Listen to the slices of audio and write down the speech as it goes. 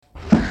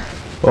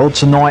Well,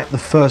 tonight the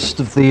first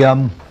of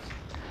the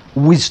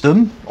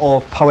wisdom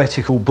or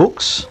poetical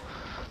books,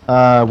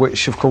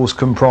 which of course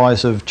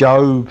comprise of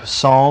Job,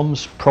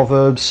 Psalms,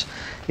 Proverbs,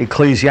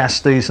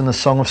 Ecclesiastes and the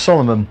Song of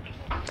Solomon.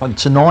 And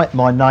tonight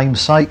my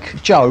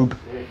namesake, Job.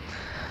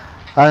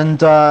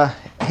 And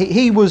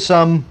he was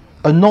a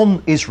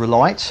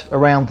non-Israelite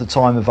around the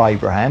time of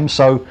Abraham,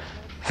 so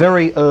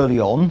very early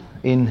on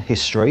in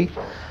history.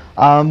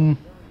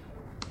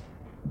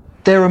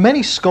 There are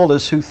many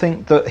scholars who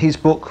think that his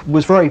book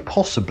was very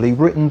possibly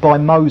written by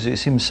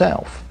Moses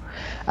himself,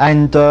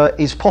 and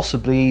is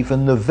possibly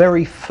even the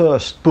very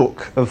first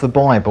book of the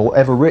Bible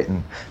ever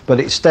written, but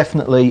it's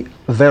definitely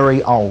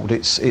very old.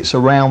 It's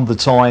around the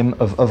time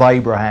of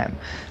Abraham.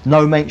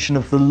 No mention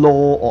of the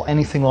law or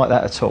anything like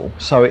that at all.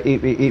 So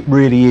it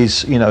really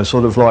is, you know,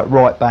 sort of like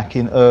right back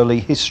in early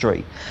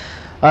history.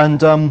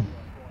 And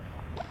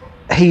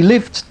he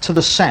lived to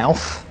the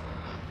south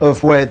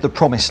of where the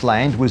promised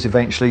land was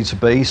eventually to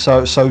be,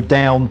 so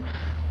down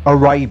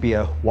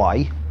Arabia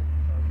way.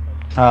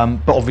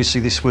 But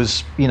obviously this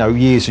was, you know,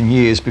 years and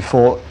years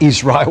before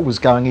Israel was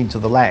going into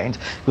the land,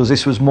 because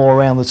this was more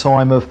around the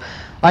time of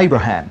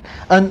Abraham.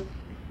 And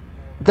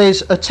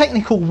there's a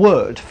technical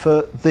word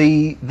for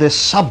the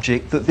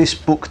subject that this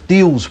book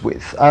deals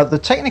with. The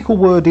technical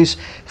word is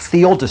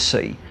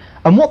theodicy.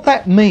 And what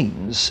that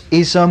means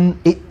is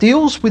it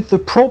deals with the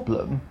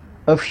problem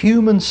of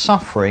human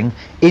suffering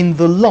in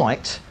the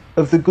light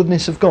of the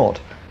goodness of God.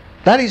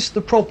 That is the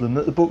problem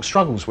that the book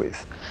struggles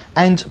with,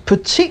 and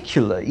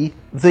particularly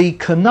the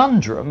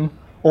conundrum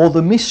or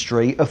the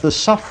mystery of the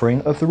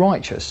suffering of the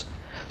righteous.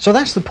 So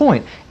that's the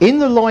point. In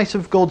the light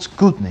of God's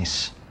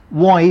goodness,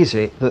 why is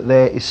it that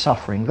there is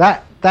suffering?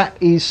 That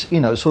is,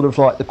 you know, sort of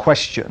like the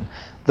question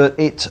that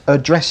it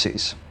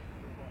addresses.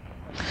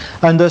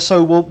 And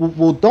so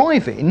we'll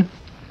dive in,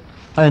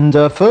 and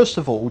first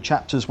of all,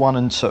 chapters 1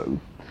 and 2.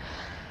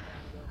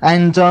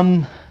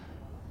 And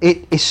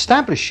it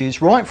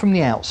establishes right from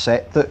the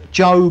outset that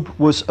Job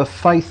was a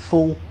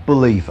faithful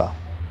believer.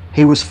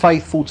 He was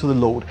faithful to the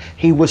Lord.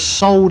 He was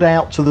sold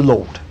out to the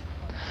Lord.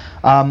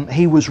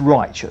 He was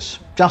righteous,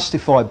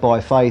 justified by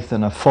faith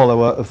and a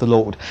follower of the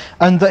Lord.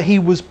 And that he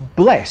was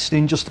blessed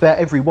in just about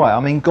every way. I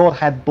mean, God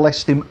had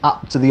blessed him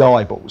up to the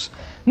eyeballs.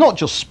 Not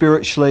just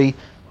spiritually,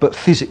 but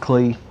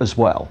physically as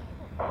well.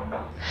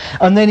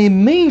 And then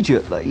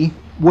immediately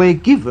we're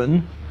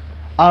given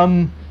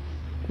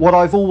what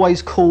I've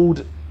always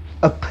called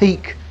a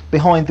peek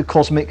behind the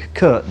cosmic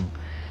curtain.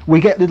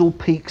 We get little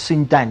peeks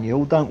in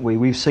Daniel, don't we?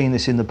 We've seen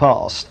this in the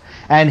past.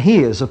 And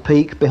here's a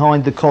peek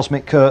behind the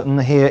cosmic curtain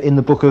here in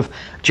the book of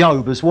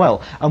Job as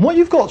well. And what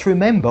you've got to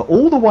remember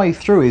all the way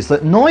through is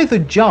that neither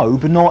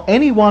Job nor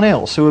anyone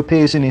else who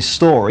appears in his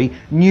story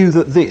knew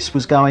that this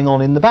was going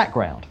on in the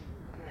background.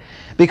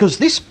 Because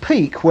this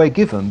peek we're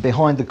given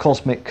behind the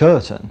cosmic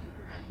curtain,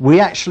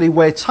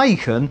 we're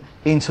taken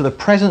into the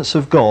presence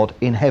of God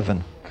in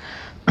heaven.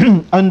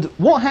 And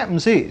what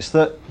happens is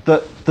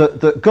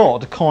that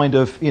God kind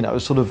of, you know,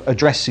 sort of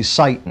addresses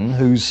Satan,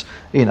 who's,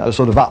 you know,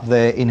 sort of up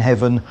there in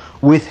heaven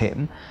with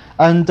him,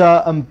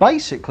 and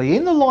basically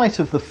in the light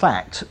of the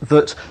fact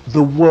that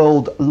the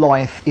world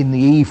lieth in the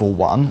evil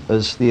one,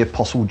 as the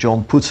Apostle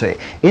John put it,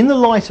 in the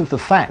light of the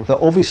fact that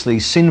obviously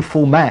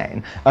sinful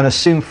man and a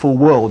sinful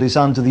world is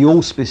under the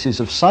auspices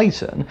of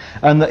Satan,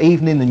 and that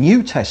even in the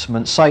New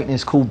Testament Satan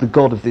is called the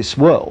god of this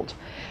world,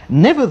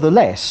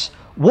 nevertheless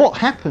what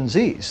happens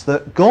is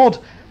that God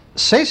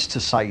says to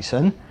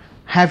Satan,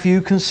 have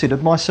you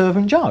considered my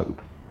servant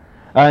Job?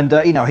 And,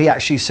 you know, he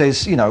actually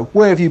says, you know,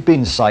 where have you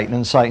been, Satan?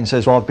 And Satan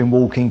says, well, I've been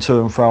walking to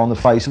and fro on the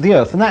face of the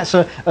earth. And that's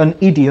an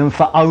idiom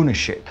for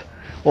ownership.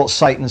 What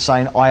Satan's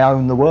saying, I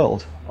own the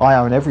world. I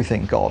own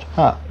everything, God.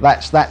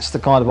 That's the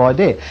kind of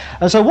idea.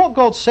 And so what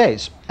God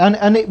says,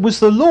 and it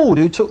was the Lord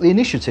who took the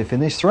initiative in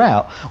this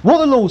throughout, what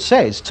the Lord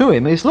says to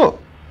him is,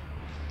 look,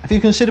 have you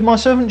considered my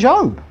servant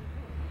Job?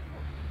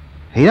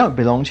 He don't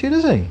belong to you,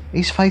 does he?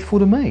 He's faithful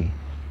to me.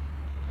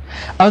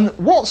 And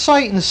what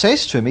Satan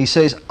says to him, he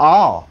says,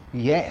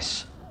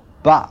 yes,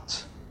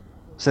 but.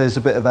 So there's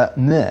a bit of a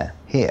meh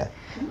here.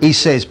 He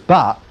says,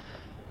 but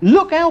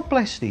look how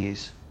blessed he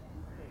is.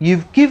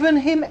 You've given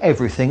him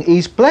everything.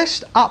 He's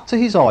blessed up to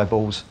his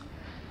eyeballs.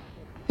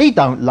 He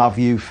don't love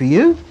you for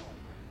you.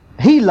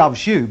 He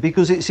loves you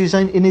because it's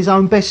in his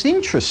own best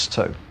interest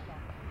too.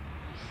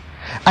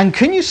 And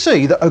can you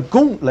see that a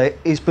gauntlet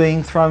is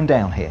being thrown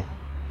down here?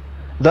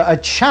 That a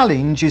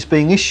challenge is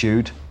being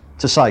issued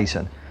to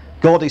Satan.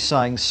 God is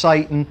saying,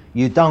 Satan,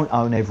 you don't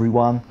own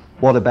everyone.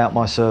 What about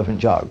my servant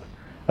Job?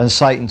 And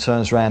Satan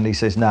turns around and he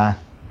says, nah,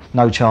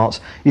 no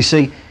chance. You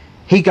see,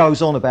 he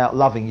goes on about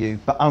loving you,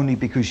 but only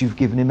because you've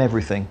given him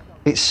everything.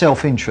 It's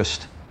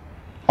self-interest.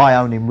 I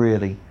own him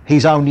really.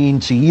 He's only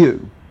into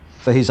you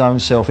for his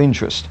own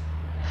self-interest.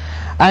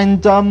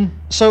 And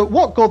so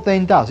what God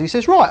then does, he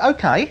says, right,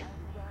 okay,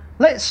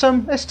 let's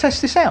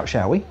test this out,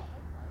 shall we?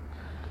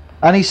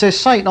 And he says,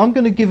 Satan, I'm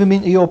going to give him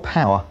into your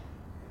power.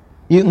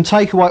 You can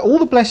take away all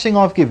the blessing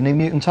I've given him,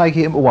 you can take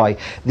him away.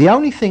 The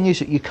only thing is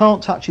that you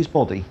can't touch his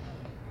body.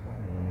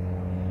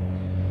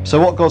 So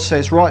what God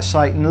says, right,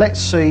 Satan, let's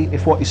see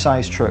if what you say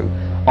is true.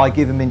 I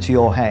give him into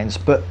your hands,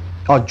 but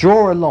I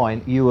draw a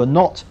line. You are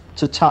not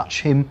to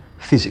touch him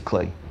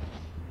physically.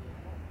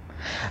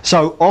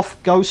 So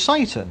off goes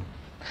Satan.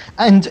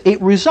 And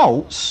it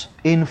results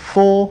in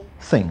 4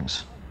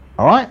 things.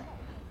 All right?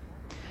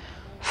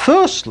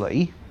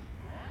 Firstly,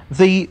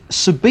 the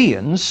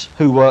Sabaeans,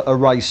 who were a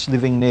race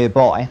living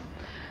nearby,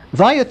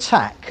 they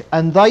attack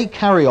and they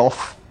carry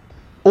off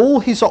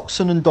all his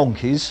oxen and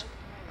donkeys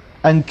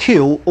and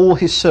kill all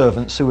his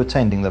servants who are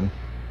tending them.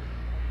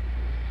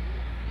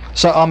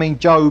 So, I mean,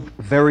 Job,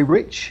 very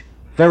rich,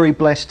 very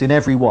blessed in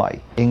every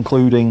way,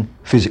 including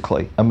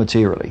physically and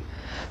materially.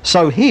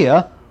 So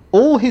here,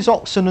 all his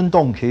oxen and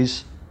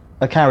donkeys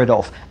are carried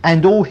off,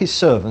 and all his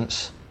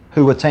servants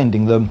who are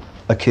tending them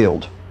are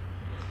killed.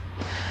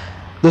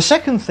 The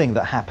second thing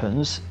that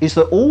happens is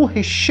that all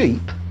his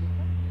sheep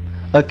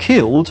are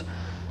killed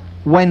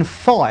when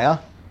fire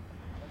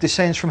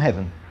descends from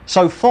heaven.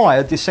 So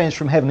fire descends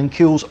from heaven and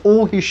kills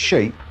all his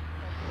sheep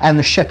and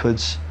the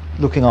shepherds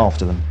looking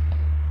after them.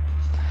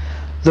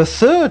 The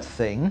third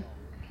thing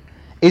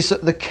is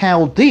that the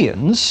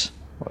Chaldeans,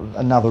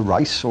 another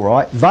race, all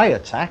right, they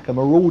attack, a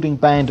marauding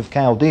band of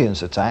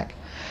Chaldeans attack,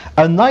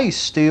 and they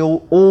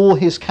steal all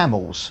his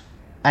camels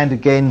and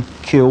again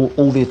kill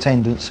all the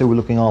attendants who were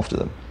looking after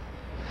them.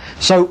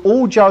 So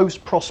all Job's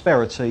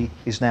prosperity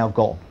is now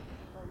gone.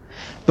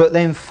 But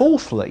then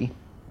fourthly,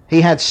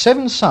 he had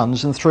 7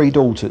 sons and 3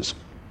 daughters,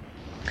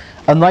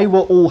 and they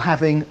were all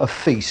having a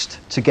feast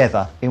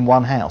together in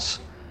one house.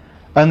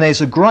 And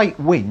there's a great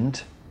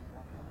wind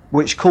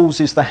which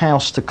causes the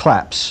house to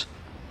collapse,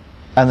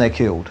 and they're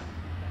killed.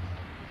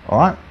 All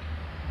right?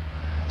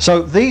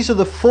 So these are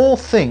the 4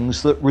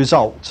 things that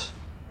result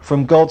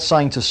from God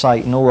saying to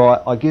Satan, all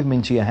right, I give him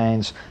into your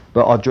hands,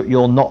 but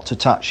you're not to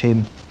touch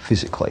him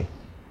physically.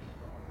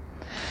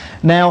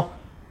 Now,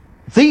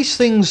 these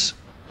things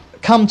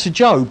come to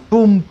Job,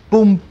 boom,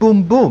 boom,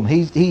 boom, boom.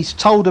 He's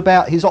told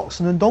about his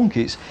oxen and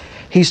donkeys.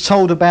 He's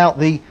told about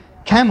the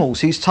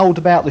camels. He's told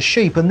about the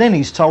sheep. And then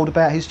he's told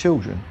about his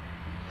children.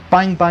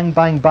 Bang, bang,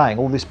 bang, bang.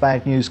 All this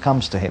bad news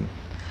comes to him.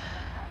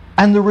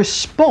 And the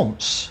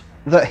response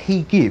that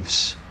he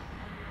gives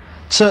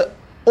to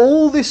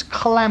all this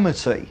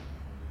calamity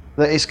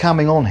that is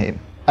coming on him,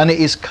 and it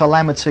is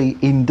calamity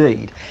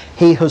indeed.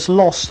 He has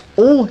lost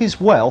all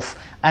his wealth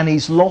and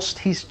he's lost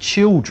his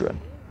children.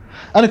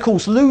 And of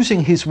course,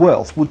 losing his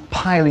wealth would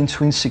pale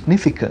into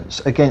insignificance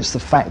against the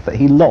fact that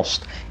he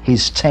lost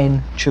his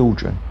 10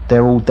 children.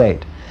 They're all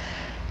dead.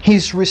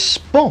 His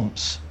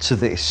response to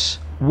this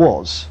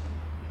was,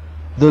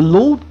 the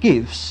Lord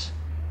gives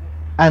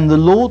and the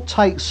Lord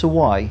takes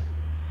away.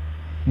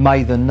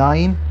 May the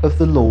name of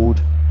the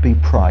Lord be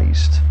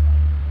praised.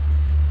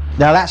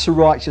 Now that's a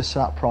righteous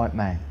and upright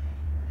man.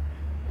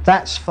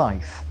 That's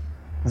faith.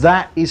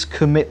 That is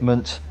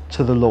commitment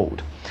to the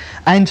Lord.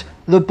 And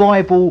the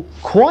Bible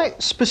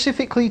quite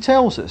specifically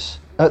tells us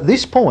at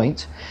this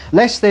point,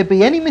 lest there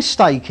be any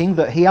mistaking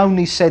that he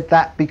only said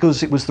that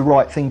because it was the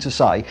right thing to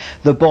say,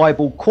 the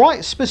Bible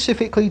quite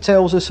specifically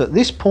tells us at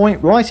this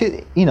point, right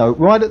at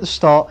the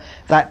start,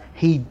 that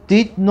he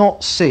did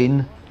not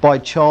sin by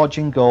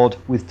charging God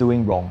with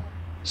doing wrong.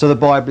 So the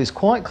Bible is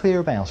quite clear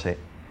about it.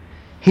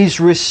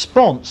 His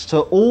response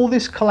to all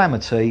this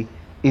calamity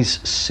is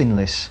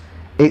sinless.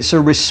 It's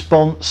a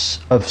response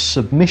of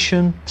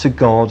submission to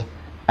God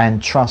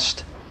and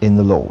trust in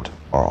the Lord.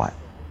 All right.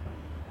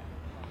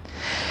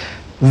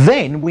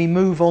 Then we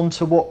move on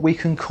to what we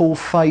can call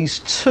phase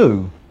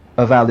 2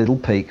 of our little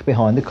peek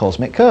behind the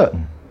cosmic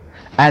curtain.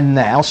 And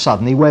now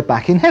suddenly we're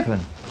back in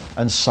heaven,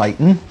 and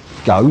Satan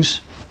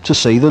goes to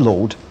see the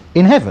Lord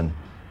in heaven.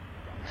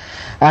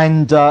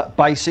 And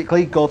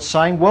basically God's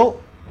saying, well,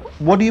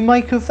 what do you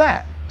make of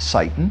that,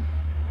 Satan?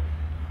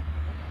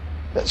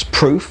 That's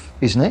proof,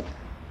 isn't it?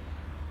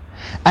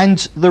 And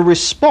the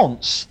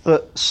response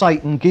that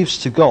Satan gives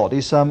to God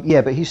is,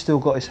 yeah, but he's still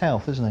got his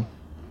health, isn't he?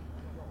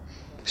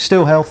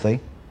 Still healthy.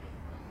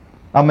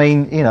 I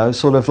mean,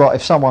 sort of like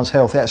if someone's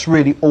healthy, that's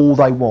really all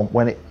they want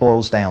when it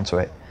boils down to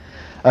it.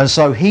 And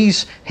so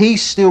he's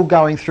still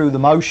going through the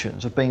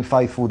motions of being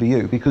faithful to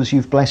you because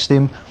you've blessed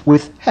him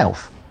with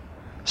health.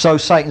 So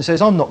Satan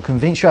says, I'm not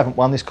convinced, you haven't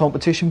won this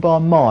competition by a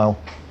mile.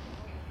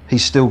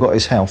 He's still got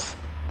his health.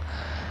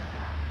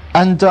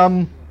 And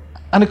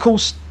of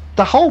course,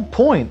 the whole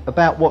point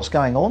about what's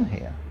going on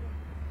here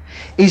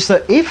is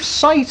that if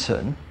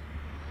Satan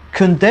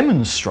can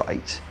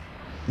demonstrate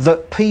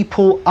that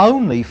people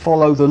only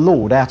follow the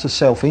Lord out of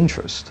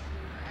self-interest,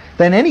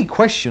 then any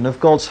question of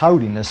God's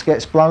holiness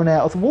gets blown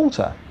out of the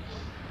water.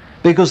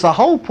 Because the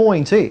whole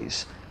point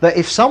is that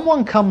if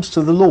someone comes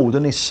to the Lord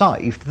and is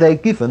saved, they're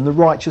given the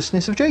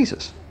righteousness of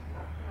Jesus.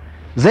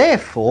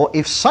 Therefore,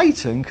 if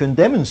Satan can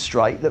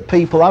demonstrate that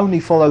people only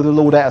follow the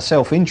Lord out of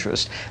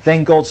self-interest,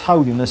 then God's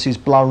holiness is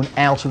blown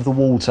out of the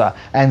water,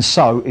 and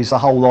so is the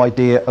whole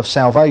idea of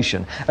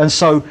salvation. And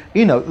so,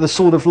 the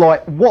sort of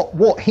like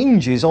what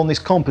hinges on this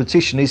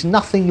competition is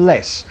nothing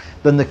less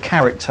than the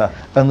character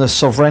and the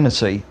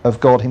sovereignty of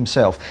God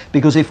himself.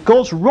 Because if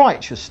God's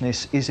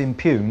righteousness is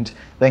impugned,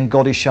 then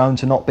God is shown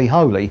to not be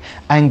holy.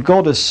 And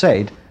God has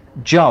said,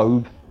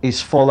 Job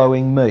is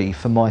following me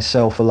for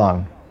myself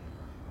alone.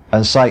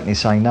 And Satan is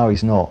saying, no,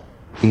 he's not.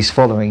 He's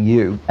following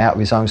you out of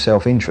his own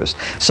self-interest.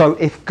 So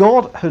if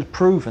God had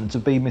proven to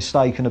be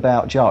mistaken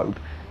about Job,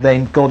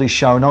 then God is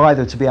shown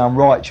either to be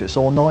unrighteous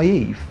or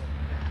naive.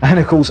 And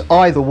of course,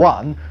 either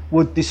one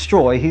would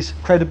destroy his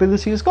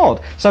credibility as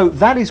God. So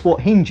that is what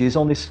hinges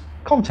on this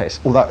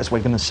contest. Although, as we're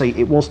going to see,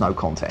 it was no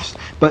contest.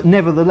 But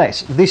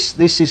nevertheless,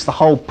 this is the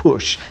whole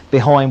push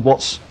behind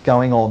what's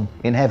going on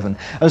in heaven.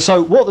 And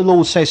so what the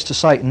Lord says to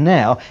Satan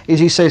now is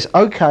he says,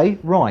 okay,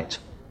 right,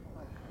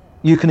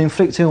 you can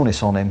inflict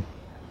illness on him,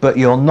 but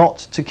you're not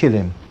to kill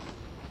him.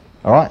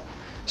 All right?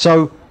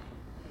 So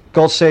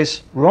God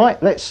says,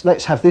 right,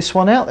 let's have this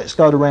one out. Let's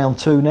go to round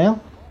 2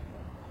 now.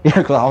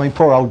 Yeah, I mean,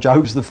 poor old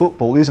Job's the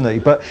football, isn't he?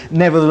 But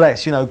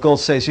nevertheless, God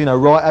says,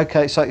 right,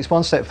 okay, so it's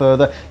one step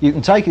further. You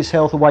can take his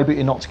health away, but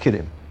you're not to kill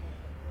him.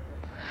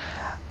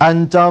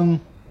 And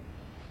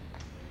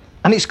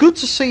it's good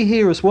to see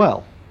here as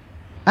well,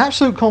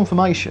 absolute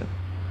confirmation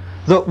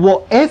that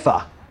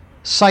whatever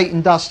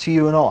Satan does to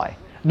you and I,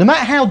 no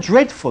matter how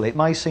dreadful it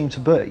may seem to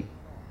be,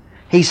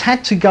 he's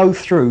had to go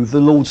through the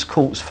Lord's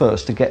courts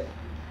first to get,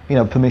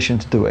 permission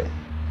to do it.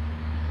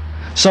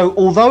 So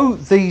although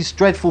these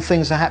dreadful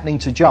things are happening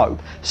to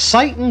Job,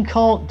 Satan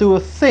can't do a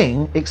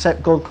thing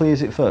except God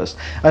clears it first.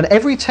 And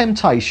every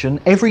temptation,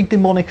 every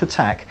demonic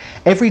attack,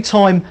 every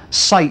time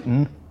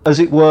Satan, as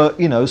it were,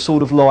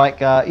 sort of like,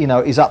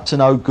 is up to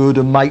no good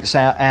and makes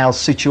our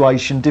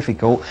situation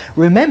difficult,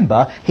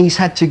 remember, he's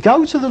had to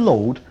go to the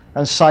Lord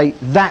and say,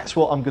 that's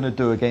what I'm going to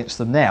do against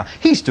them now.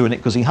 He's doing it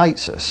because he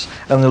hates us.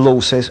 And the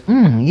Lord says,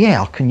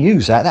 yeah, I can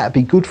use that. That'd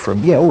be good for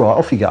him. Yeah, all right,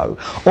 off you go.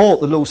 Or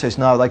the Lord says,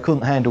 no, they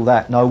couldn't handle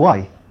that. No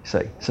way.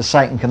 See, so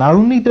Satan can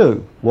only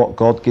do what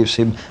God gives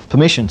him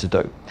permission to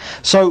do.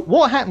 So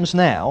what happens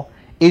now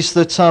is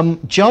that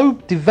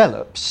Job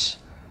develops,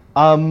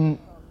 sort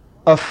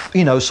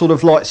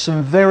of like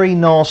some very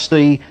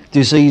nasty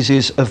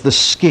diseases of the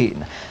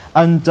skin.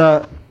 And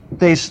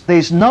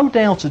there's no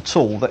doubt at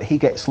all that he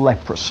gets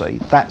leprosy.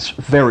 That's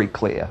very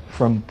clear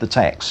from the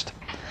text.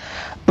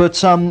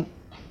 But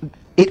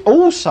it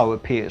also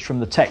appears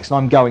from the text, and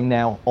I'm going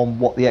now on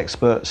what the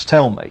experts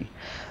tell me,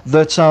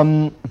 that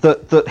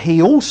that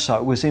he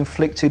also was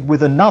inflicted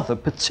with another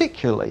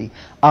particularly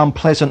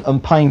unpleasant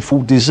and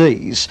painful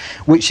disease,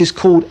 which is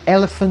called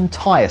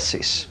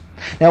elephantiasis.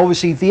 Now,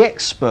 obviously, the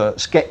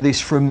experts get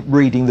this from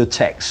reading the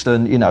text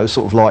and,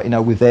 sort of like,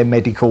 with their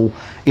medical,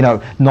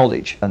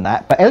 knowledge and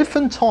that. But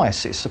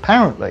elephantiasis,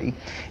 apparently,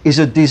 is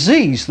a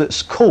disease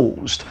that's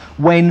caused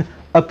when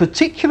a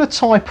particular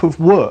type of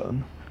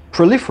worm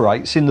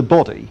proliferates in the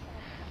body,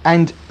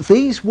 and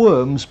these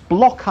worms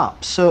block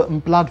up certain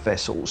blood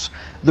vessels,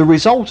 the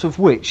result of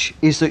which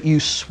is that you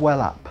swell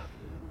up.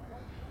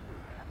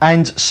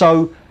 And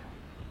so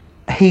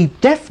he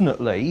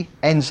definitely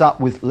ends up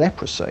with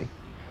leprosy.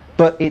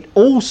 But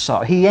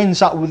he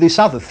ends up with this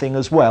other thing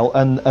as well,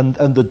 and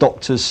the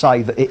doctors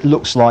say that it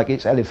looks like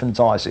it's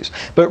elephantiasis.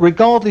 But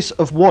regardless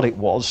of what it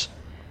was,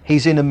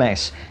 he's in a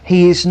mess.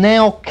 He is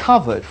now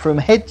covered from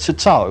head to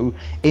toe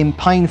in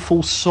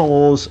painful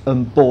sores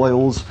and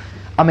boils.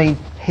 I mean,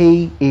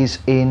 he is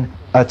in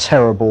a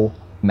terrible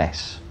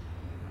mess.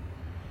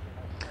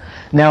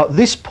 Now, at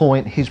this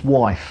point, his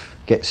wife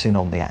gets in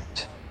on the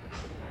act.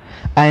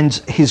 And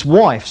his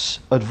wife's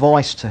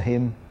advice to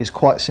him is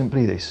quite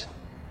simply this.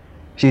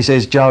 She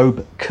says,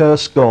 Job,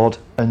 curse God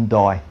and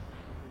die.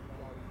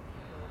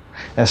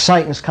 Now,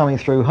 Satan's coming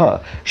through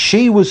her.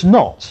 She was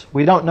not,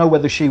 we don't know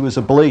whether she was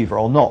a believer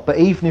or not, but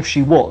even if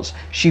she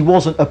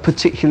wasn't a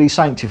particularly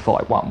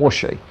sanctified one, was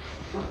she?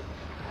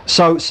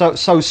 So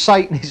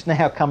Satan is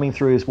now coming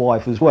through his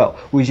wife as well,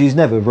 which is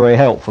never very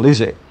helpful,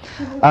 is it?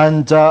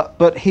 And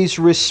but his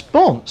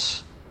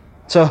response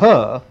to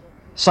her,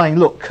 saying,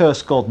 look,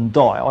 curse God and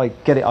die, I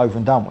get it over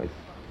and done with.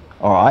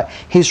 All right.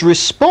 His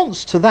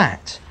response to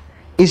that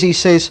is he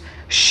says,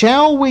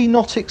 shall we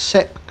not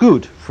accept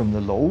good from the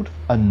Lord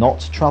and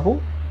not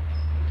trouble?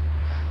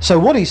 So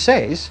what he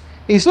says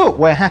is, look,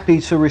 we're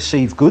happy to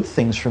receive good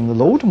things from the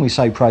Lord, and we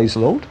say praise the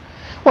Lord.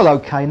 Well,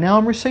 okay, now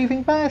I'm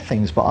receiving bad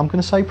things, but I'm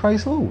going to say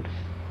praise the Lord.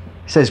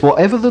 He says,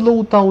 whatever the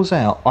Lord doles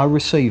out, I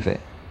receive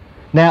it.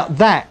 Now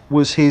that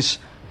was his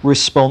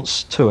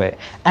response to it.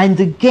 And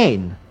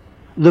again,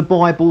 the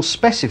Bible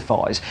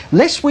specifies,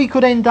 lest we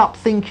could end up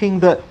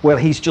thinking that, well,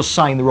 he's just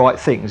saying the right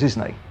things,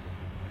 isn't he?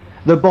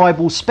 The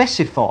Bible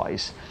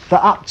specifies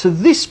that up to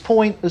this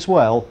point as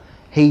well,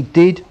 he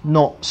did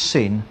not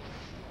sin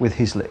with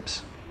his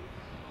lips.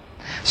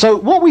 So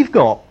what we've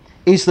got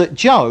is that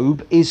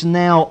Job is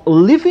now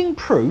living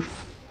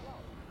proof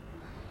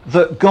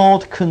that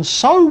God can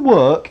so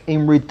work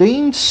in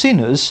redeemed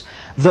sinners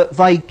that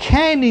they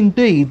can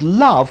indeed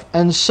love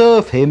and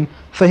serve him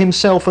for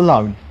himself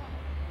alone,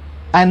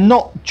 and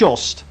not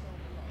just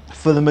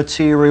for the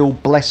material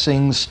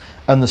blessings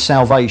and the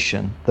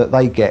salvation that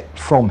they get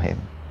from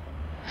him.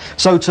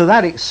 So to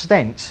that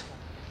extent,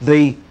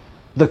 the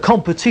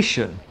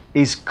competition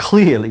is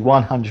clearly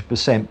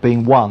 100%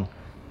 being won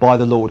by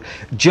the Lord.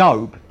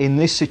 Job, in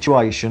this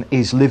situation,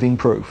 is living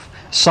proof.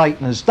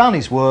 Satan has done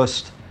his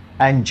worst,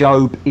 and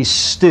Job is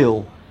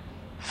still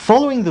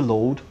following the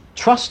Lord,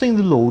 trusting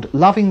the Lord,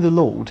 loving the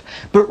Lord,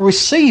 but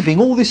receiving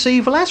all this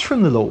evil as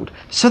from the Lord.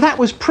 So that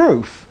was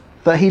proof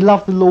that he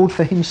loved the Lord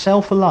for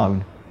himself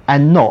alone,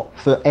 and not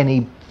for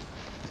any,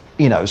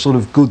 sort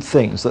of good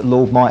things that the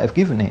Lord might have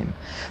given him.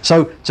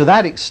 So to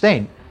that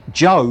extent,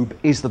 Job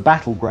is the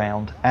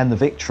battleground, and the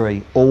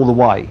victory all the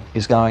way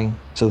is going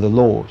to the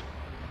Lord.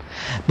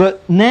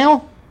 But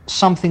now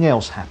something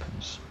else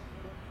happens.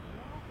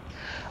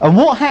 And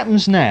what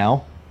happens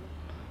now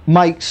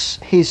makes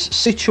his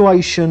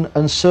situation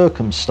and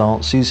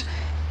circumstances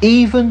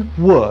even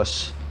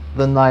worse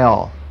than they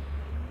are.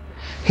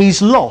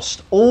 He's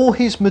lost all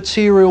his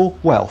material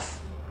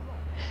wealth.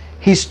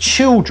 His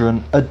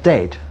children are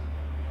dead.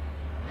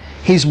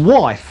 His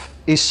wife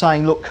is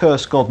saying, look,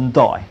 curse God and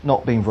die,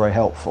 not being very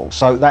helpful.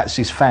 So that's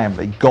his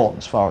family gone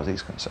as far as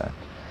he's concerned.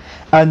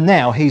 And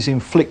now he's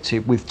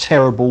inflicted with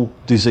terrible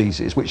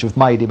diseases which have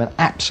made him an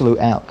absolute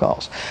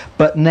outcast.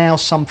 But now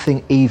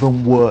something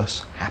even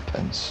worse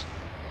happens.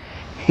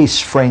 His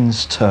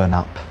friends turn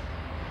up.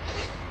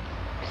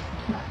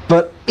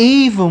 But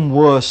even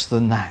worse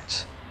than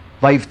that,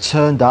 they've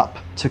turned up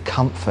to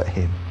comfort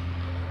him.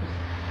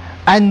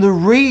 And the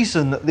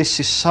reason that this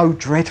is so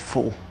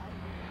dreadful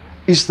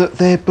is that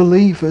they're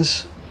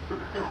believers,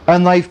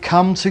 and they've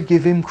come to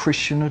give him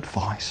Christian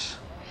advice.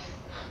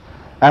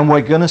 And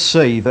we're going to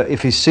see that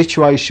if his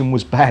situation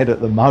was bad at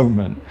the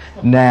moment,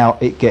 now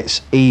it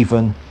gets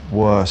even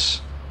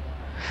worse.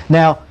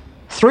 Now,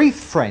 3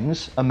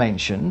 friends are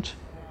mentioned.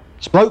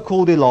 It's a bloke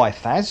called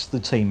Eliphaz, the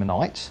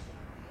Temanite,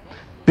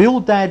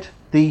 Bildad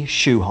the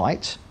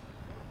Shuhite,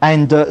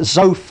 and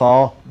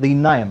Zophar the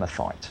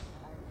Naamathite.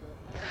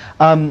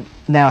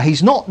 Now,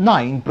 he's not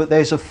named, but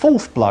there's a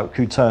 4th bloke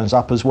who turns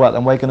up as well,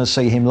 and we're going to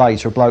see him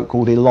later, a bloke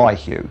called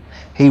Elihu.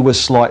 He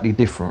was slightly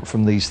different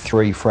from these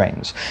 3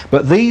 friends.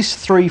 But these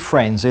 3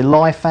 friends,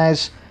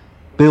 Eliphaz,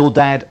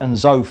 Bildad and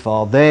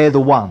Zophar, they're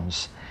the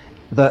ones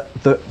that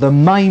the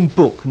main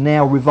book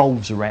now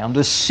revolves around,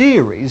 a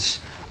series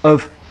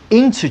of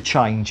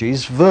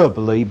interchanges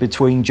verbally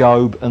between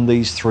Job and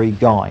these 3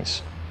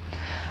 guys.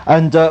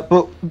 And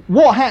but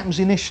what happens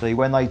initially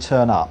when they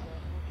turn up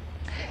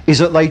is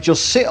that they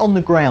just sit on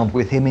the ground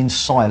with him in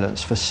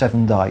silence for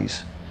 7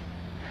 days.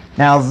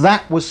 Now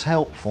that was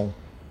helpful.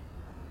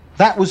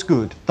 That was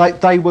good.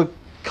 They were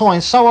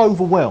so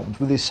overwhelmed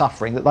with his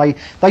suffering that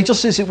they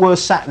just, as it were,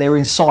 sat there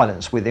in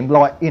silence with him,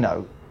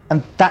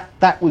 and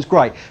that was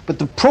great. But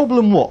the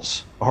problem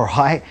was, all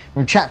right,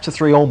 from chapter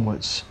 3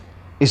 onwards,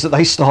 is that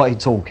they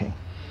started talking.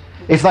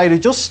 If they'd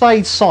have just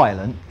stayed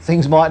silent,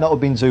 things might not have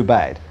been too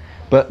bad.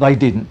 But they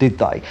didn't, did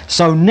they?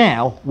 So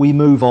now we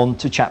move on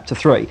to chapter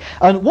 3.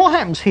 And what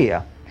happens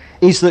here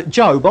is that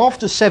Job,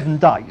 after 7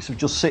 days of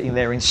just sitting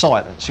there in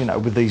silence,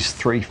 with these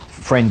 3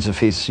 friends of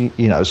his,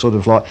 sort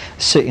of like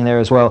sitting there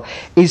as well,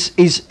 is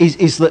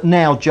that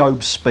now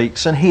Job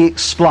speaks and he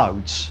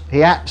explodes.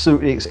 He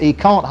absolutely, he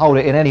can't hold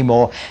it in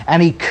anymore,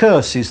 and he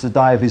curses the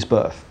day of his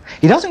birth.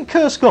 He doesn't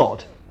curse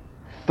God,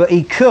 but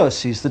he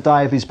curses the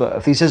day of his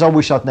birth. He says, I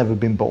wish I'd never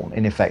been born,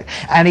 in effect.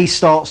 And he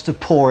starts to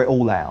pour it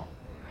all out.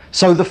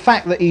 So the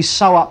fact that he's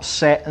so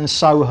upset and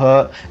so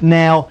hurt,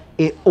 now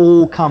it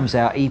all comes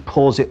out. He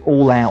pours it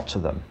all out to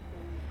them.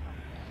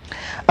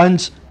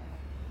 And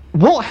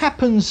what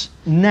happens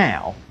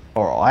now,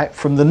 all right,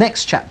 from the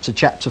next chapter,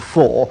 chapter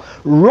 4,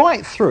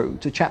 right through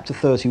to chapter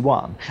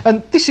 31,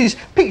 and this is,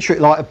 picture it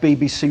like a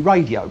BBC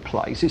radio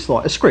plays. It's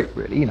like a script,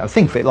 really,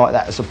 think of it like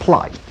that as a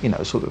play,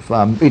 sort of,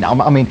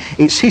 I mean,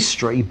 it's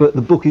history, but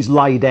the book is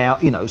laid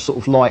out, sort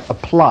of like a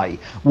play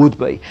would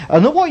be.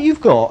 And then what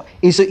you've got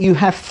is that you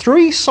have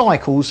 3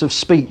 cycles of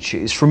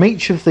speeches from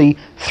each of the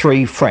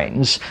 3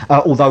 friends,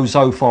 although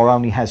Zophar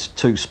only has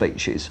 2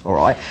 speeches, all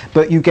right,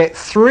 but you get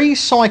 3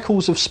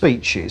 cycles of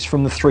speeches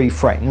from the 3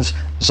 friends,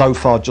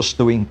 Zophar just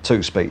doing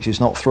 2 speeches,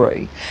 not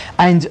 3.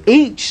 And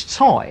each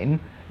time,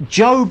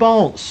 Job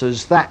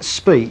answers that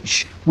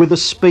speech with a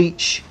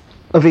speech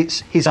of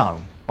his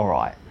own, all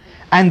right.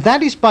 And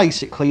that is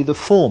basically the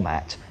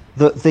format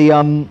that the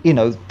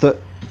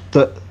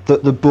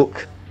that the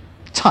book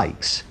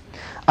takes.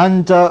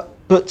 And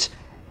but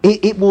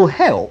it will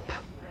help,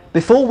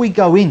 before we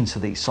go into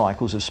these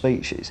cycles of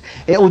speeches,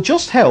 it will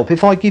just help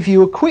if I give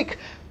you a quick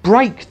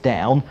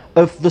breakdown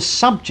of the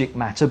subject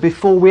matter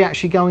before we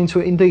actually go into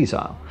it in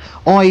detail,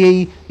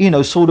 i.e.,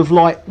 sort of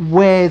like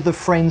where the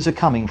friends are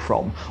coming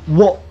from,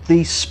 what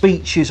these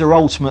speeches are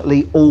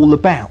ultimately all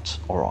about,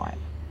 all right.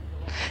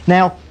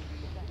 Now,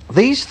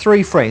 these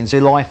 3 friends,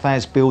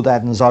 Eliphaz,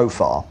 Bildad and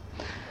Zophar,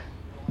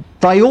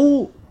 they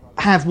all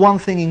have one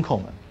thing in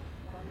common.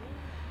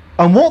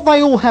 And what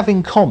they all have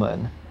in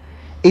common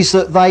is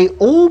that they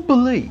all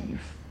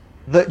believe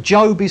that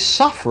Job is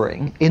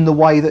suffering in the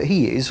way that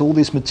he is, all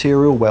this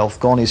material wealth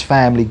gone, his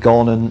family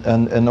gone,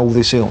 and all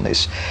this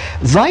illness.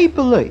 They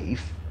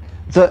believe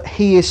that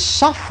he is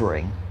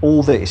suffering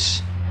all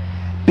this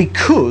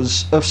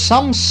because of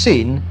some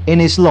sin in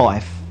his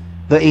life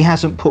that he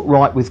hasn't put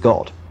right with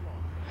God.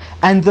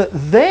 And that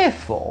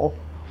therefore,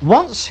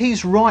 once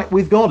he's right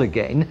with God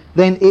again,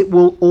 then it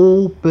will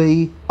all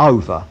be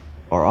over.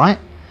 All right?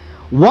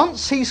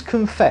 Once he's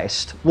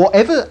confessed,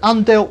 whatever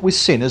undealt with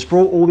sin has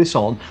brought all this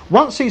on,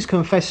 once he's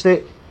confessed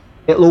it,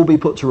 it'll all be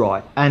put to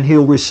right, and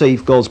he'll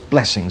receive God's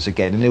blessings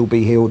again, and he'll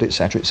be healed,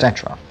 etc.,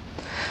 etc.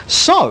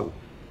 So,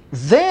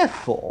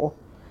 therefore,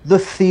 the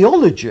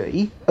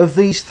theology of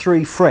these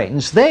three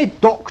friends, their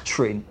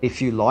doctrine,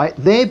 if you like,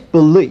 their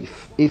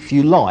belief, if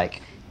you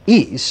like,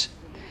 is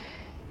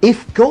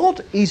if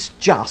God is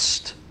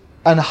just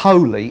and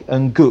holy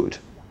and good,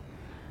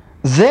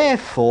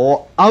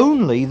 therefore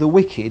only the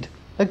wicked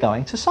are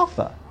going to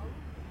suffer.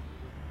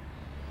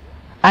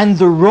 And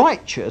the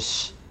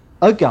righteous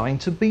are going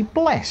to be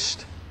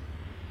blessed.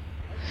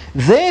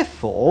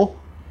 Therefore,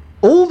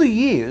 all the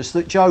years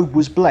that Job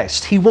was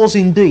blessed, he was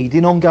indeed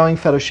in ongoing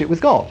fellowship with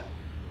God.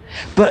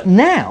 But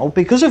now,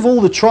 because of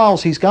all the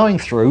trials he's going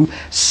through,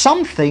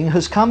 something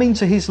has come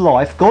into his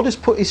life. God has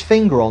put his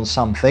finger on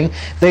something.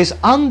 There's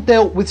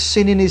undealt with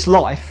sin in his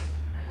life.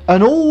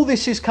 And all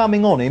this is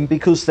coming on him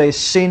because there's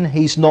sin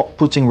he's not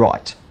putting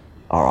right.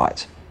 All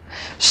right.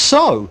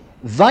 So,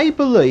 they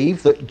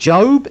believe that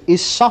Job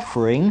is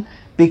suffering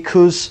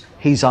because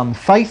he's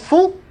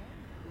unfaithful,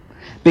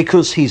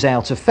 because he's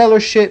out of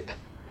fellowship,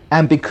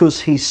 and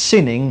because he's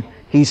sinning,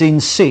 he's in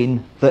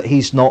sin that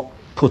he's not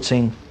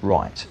putting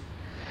right.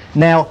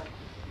 Now,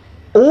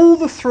 all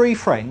the three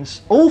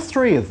friends, all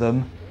three of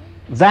them,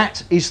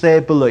 that is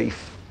their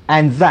belief,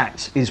 and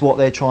that is what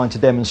they're trying to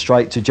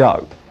demonstrate to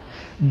Job.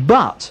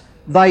 But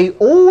they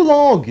all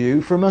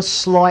argue from a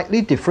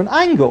slightly different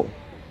angle.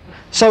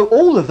 So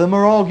all of them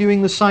are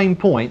arguing the same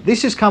point.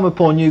 This has come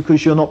upon you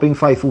because you're not being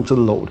faithful to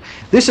the Lord.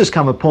 This has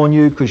come upon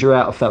you because you're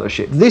out of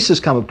fellowship. This has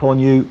come upon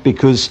you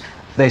because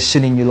there's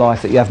sin in your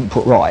life that you haven't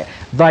put right.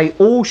 They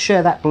all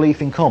share that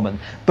belief in common,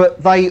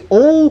 but they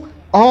all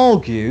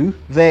argue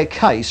their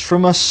case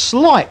from a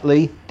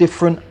slightly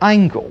different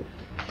angle.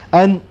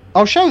 And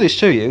I'll show this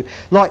to you.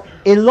 Like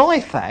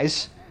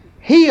Eliphaz,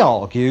 he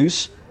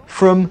argues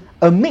from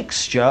a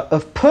mixture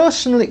of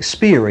personal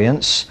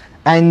experience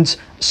and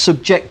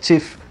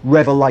subjective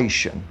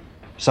revelation.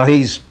 So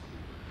he's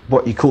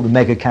what you call the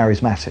mega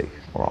charismatic.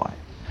 All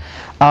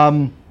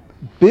right.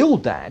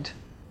 Bildad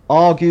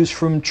argues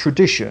from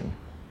tradition.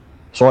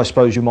 So I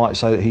suppose you might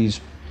say that he's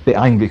a bit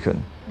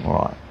Anglican.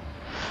 All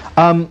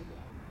right.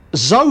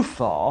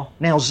 Zophar,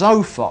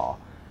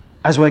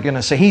 as we're going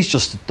to see, he's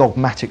just a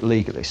dogmatic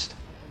legalist.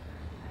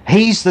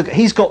 He's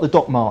got the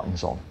Doc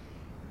Martens on.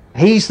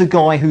 He's the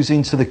guy who's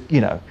into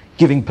the,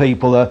 giving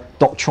people a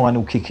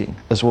doctrinal kicking,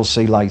 as we'll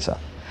see later.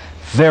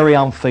 Very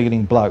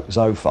unfeeling bloke,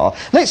 Zophar.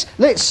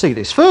 Let's see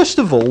this. First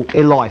of all,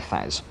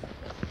 Eliphaz.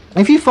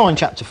 If you find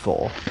chapter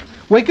 4,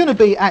 we're going to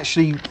be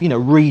actually,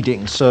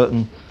 reading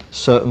certain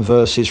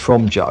verses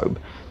from Job.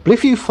 But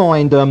if you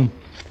find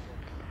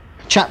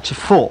chapter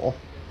 4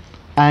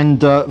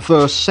 and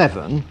verse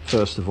 7,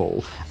 first of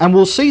all, and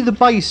we'll see the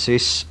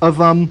basis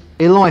of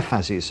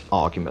Eliphaz's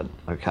argument,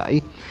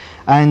 okay?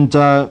 And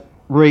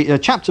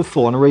read chapter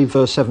 4, and I read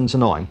verse 7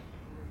 to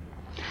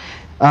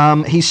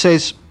 9. He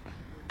says,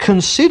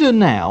 "Consider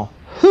now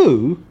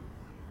who,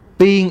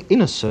 being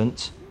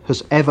innocent,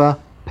 has ever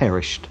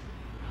perished.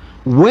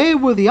 Where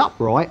were the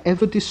upright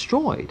ever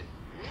destroyed?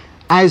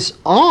 As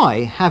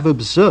I have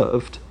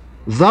observed,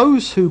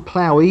 those who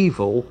plough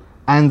evil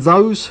and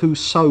those who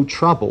sow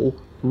trouble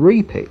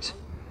reap it.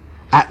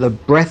 At the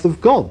breath of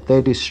God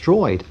they're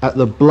destroyed. At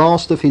the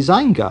blast of his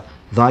anger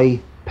they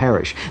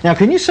perish." Now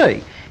can you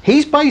see?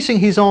 He's basing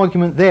his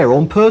argument there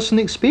on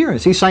personal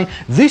experience. He's saying,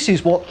 this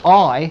is what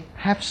I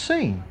have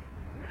seen.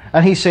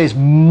 And he says,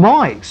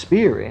 my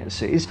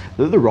experience is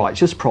that the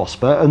righteous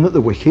prosper and that the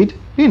wicked,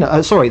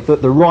 that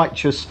the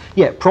righteous,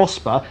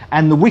 prosper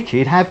and the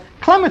wicked have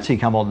calamity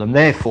come on them.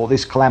 Therefore,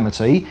 this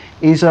calamity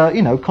is,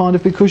 kind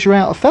of because you're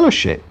out of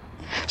fellowship.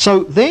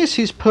 So there's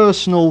his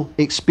personal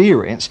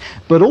experience,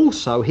 but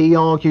also he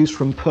argues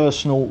from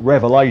personal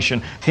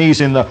revelation.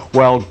 He's in the,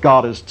 well,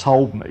 God has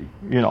told me,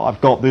 I've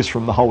got this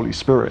from the Holy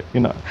Spirit,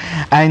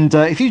 And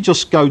if you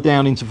just go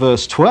down into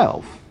verse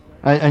 12,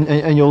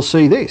 and you'll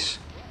see this.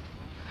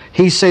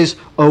 He says,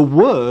 "A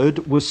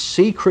word was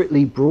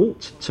secretly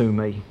brought to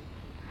me.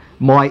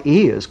 My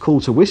ears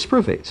call to whisper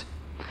of it.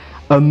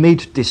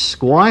 Amid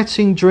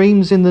disquieting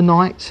dreams in the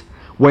night,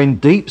 when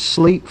deep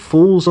sleep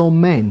falls on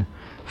men,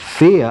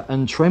 fear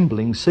and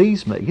trembling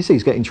seize me." You see,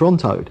 he's getting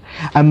Torontoed.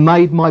 "And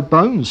made my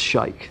bones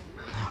shake.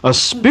 A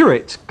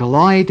spirit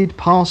glided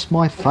past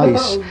my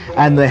face,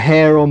 and the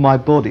hair on my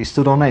body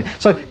stood on end.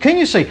 So can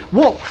you see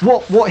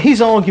what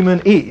his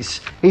argument is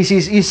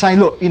he's saying,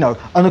 look, you know,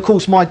 and of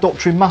course my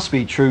doctrine must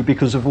be true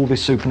because of all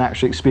this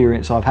supernatural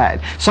experience I've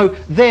had. So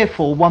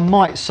therefore one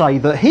might say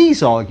that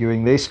he's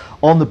arguing this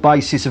on the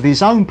basis of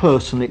his own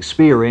personal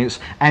experience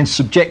and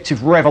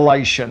subjective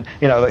revelation,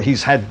 you know, that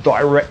he's had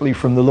directly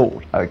from the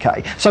Lord.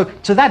 Okay, so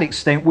to that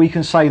extent we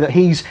can say that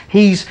he's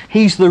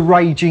the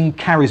raging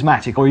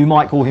charismatic, or you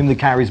might call him the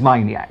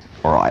charismaniac.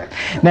 All right.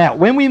 Now,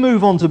 when we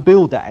move on to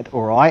Bildad,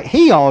 all right,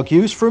 he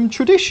argues from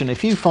tradition.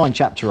 If you find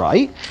chapter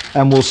 8,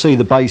 and we'll see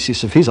the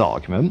basis of his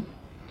argument,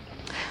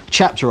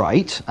 chapter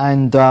 8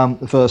 and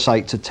verse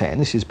 8 to 10.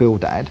 This is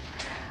Bildad,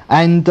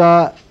 and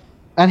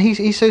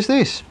he says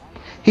this.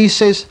 He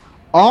says,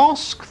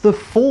 "Ask the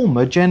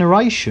former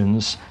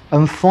generations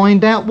and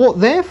find out what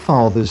their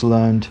fathers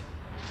learned.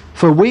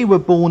 For we were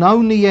born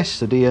only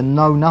yesterday and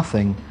know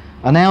nothing,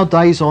 and our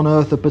days on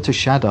earth are but a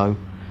shadow.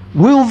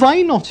 Will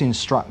they not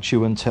instruct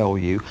you and tell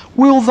you?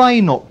 Will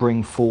they not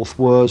bring forth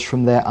words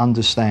from their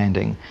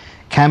understanding?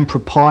 Can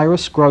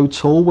papyrus grow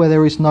tall where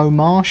there is no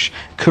marsh?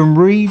 Can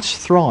reeds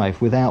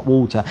thrive without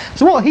water?"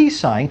 So what he's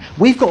saying,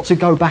 we've got to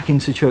go back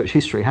into church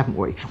history, haven't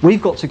we?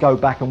 We've got to go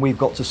back and we've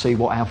got to see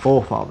what our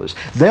forefathers,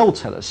 they'll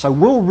tell us. So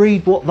we'll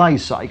read what they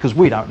say, because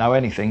we don't know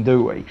anything,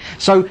 do we?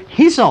 So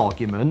his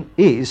argument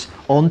is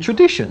on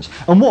traditions.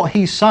 And what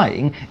he's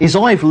saying is,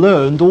 I've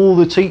learned all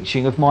the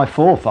teaching of my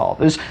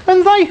forefathers,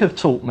 and they have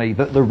taught me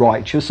that the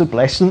righteous are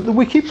blessed and that the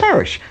wicked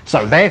perish.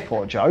 So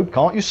therefore, Job,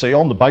 can't you see,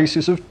 on the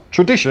basis of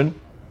tradition,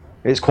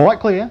 it's quite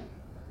clear.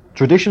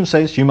 Tradition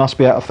says you must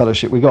be out of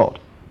fellowship with God.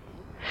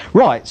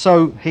 Right,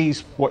 so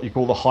he's what you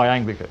call the High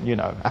Anglican, you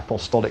know,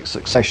 apostolic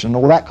succession and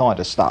all that kind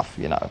of stuff,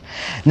 you know.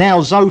 Now,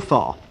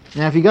 Zophar.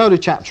 Now, if you go to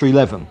chapter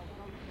 11,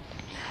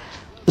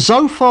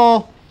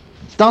 Zophar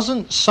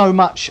doesn't so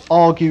much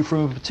argue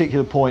from a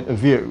particular point of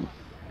view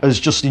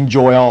as just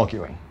enjoy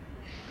arguing.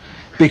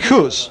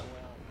 Because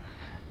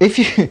if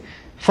you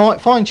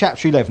find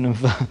chapter 11 and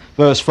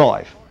verse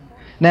 5.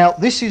 Now,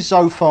 this is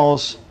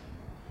Zophar's.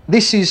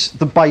 This is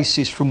the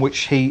basis from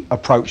which he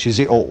approaches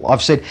it all.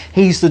 I've said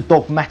he's the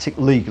dogmatic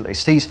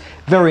legalist. He's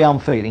very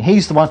unfeeling.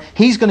 He's the one,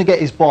 he's going to get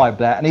his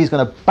Bible out and he's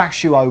going to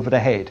bash you over the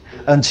head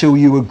until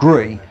you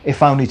agree,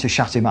 if only to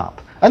shut him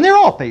up. And there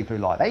are people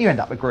who like that. You end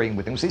up agreeing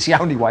with them because it's the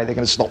only way they're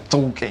going to stop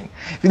talking.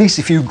 At least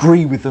if you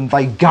agree with them,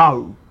 they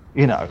go,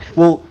 you know.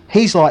 Well,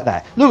 he's like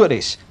that. Look at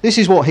this. This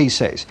is what he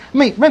says. I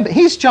mean, remember,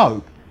 here's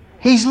Job.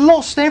 He's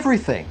lost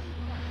everything.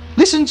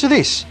 Listen to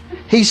this.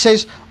 He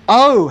says,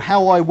 "Oh,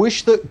 how I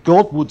wish that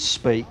God would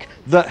speak,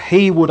 that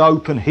he would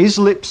open his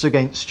lips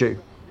against you."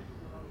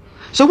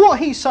 So what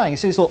he's saying, he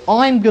says, look,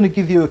 I'm going to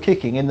give you a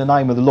kicking in the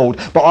name of the Lord,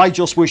 but I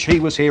just wish he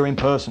was here in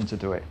person to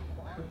do it.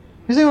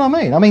 You see what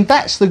I mean? I mean,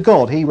 that's the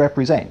God he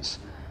represents.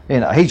 You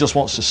know, he just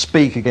wants to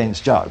speak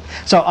against Job.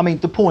 So, I mean,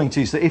 the point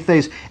is that if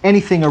there's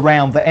anything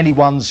around that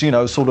anyone's, you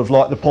know, sort of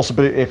like the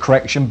possibility of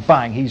correction,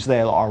 bang, he's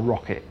there like a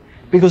rocket.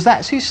 Because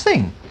that's his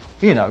thing.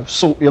 You know,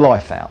 sort your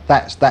life out.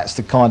 That's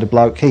the kind of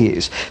bloke he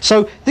is.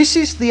 So this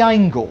is the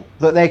angle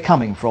that they're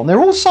coming from. They're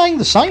all saying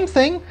the same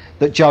thing,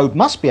 that Job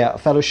must be out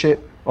of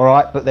fellowship, all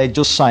right, but they're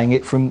just saying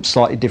it from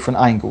slightly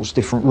different angles,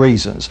 different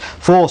reasons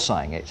for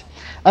saying it.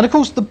 And of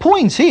course the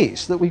point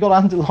is that we've got to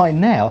underline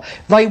now,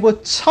 they were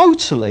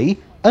totally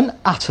and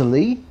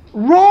utterly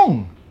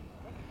wrong.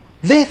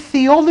 Their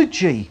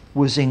theology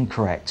was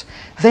incorrect.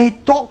 Their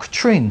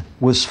doctrine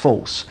was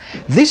false.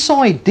 This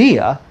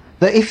idea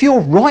that if you're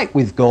right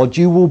with God,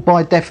 you will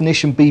by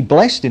definition be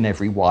blessed in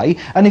every way,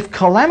 and if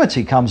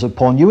calamity comes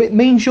upon you, it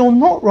means you're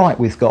not right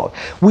with God.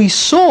 We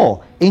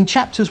saw in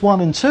chapters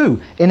 1 and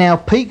 2, in our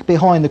peek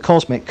behind the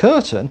cosmic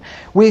curtain,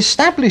 we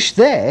established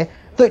there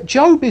that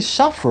Job is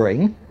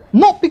suffering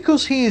not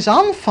because he is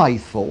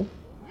unfaithful,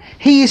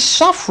 he is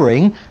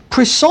suffering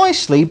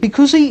precisely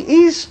because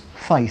he is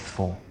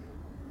faithful.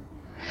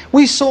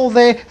 We saw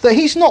there that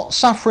he's not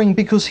suffering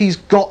because he's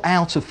got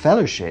out of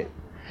fellowship.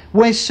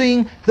 We're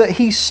seeing that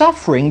he's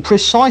suffering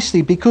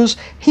precisely because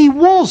he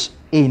was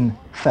in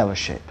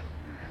fellowship.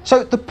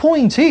 So the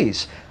point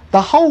is,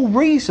 the whole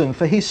reason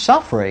for his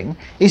suffering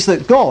is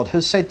that God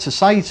has said to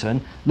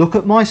Satan, look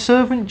at my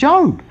servant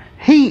Job.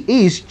 He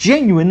is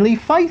genuinely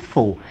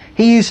faithful.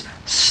 He is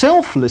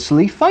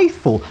selflessly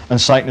faithful. And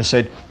Satan has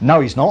said, no,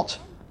 he's not.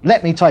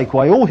 Let me take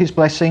away all his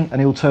blessing and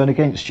he'll turn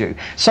against you.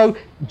 So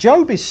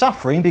Job is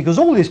suffering because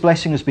all his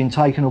blessing has been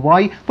taken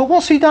away. But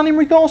what's he done in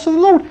regards to the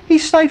Lord?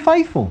 He's stayed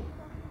faithful.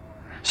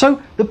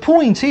 So the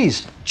point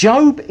is,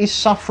 Job is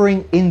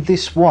suffering in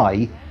this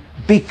way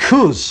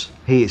because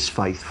he is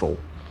faithful.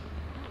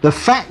 The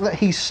fact that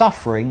he's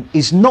suffering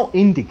is not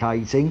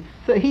indicating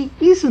that he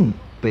isn't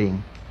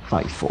being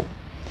faithful.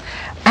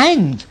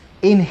 And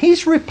in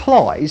his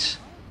replies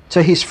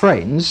to his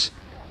friends,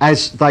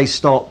 as they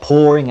start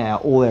pouring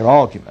out all their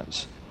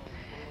arguments,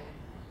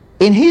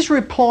 in his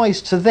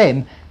replies to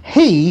them,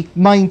 he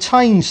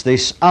maintains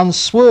this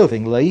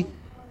unswervingly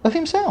of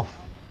himself.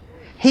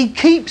 He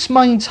keeps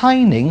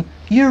maintaining,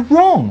 you're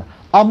wrong.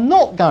 I'm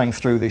not going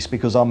through this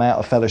because I'm out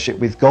of fellowship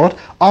with God.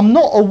 I'm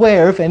not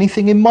aware of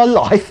anything in my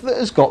life that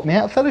has got me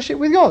out of fellowship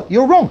with God.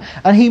 You're wrong.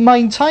 And he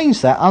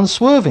maintains that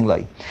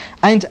unswervingly.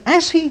 And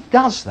as he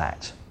does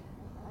that,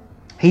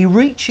 he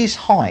reaches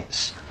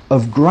heights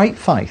of great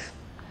faith.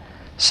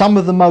 Some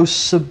of the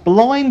most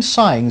sublime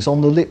sayings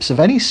on the lips of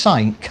any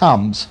saint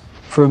comes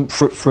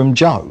from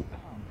Job.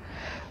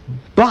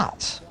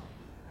 But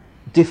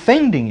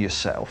defending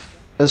yourself,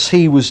 as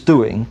he was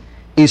doing,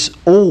 is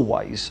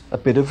always a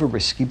bit of a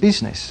risky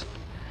business.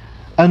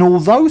 And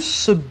although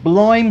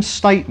sublime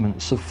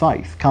statements of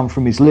faith come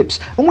from his lips,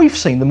 and we've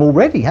seen them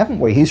already, haven't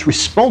we? His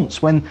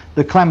response when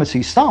the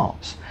calamity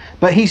starts.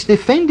 But he's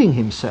defending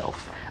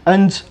himself.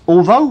 And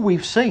although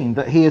we've seen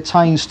that he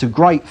attains to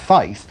great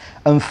faith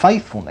and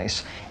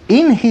faithfulness,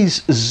 in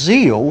his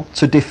zeal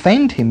to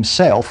defend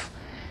himself,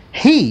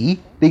 he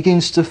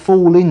begins to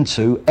fall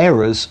into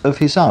errors of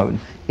his own.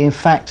 In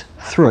fact,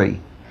 3.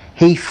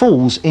 He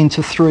falls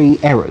into 3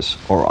 errors,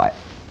 all right.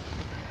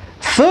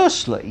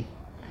 Firstly,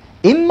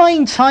 in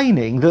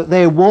maintaining that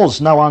there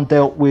was no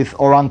undealt with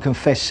or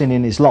unconfessed sin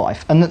in his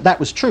life, and that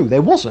was true,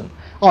 there wasn't,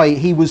 i.e.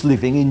 he was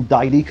living in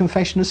daily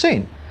confession of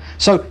sin.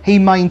 So he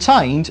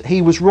maintained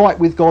he was right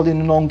with God in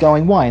an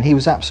ongoing way, and he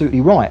was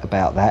absolutely right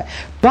about that.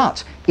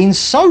 But in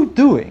so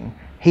doing,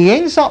 he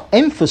ends up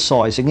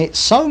emphasising it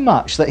so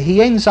much that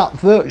he ends up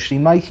virtually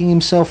making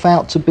himself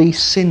out to be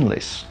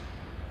sinless.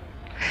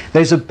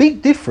 There's a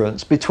big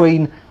difference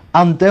between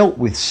undealt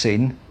with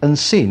sin and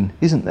sin,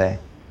 isn't there?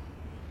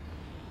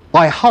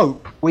 I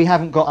hope we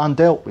haven't got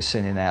undealt with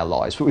sin in our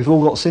lives, but we've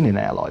all got sin in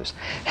our lives.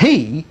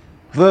 He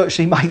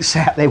virtually makes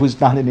out there was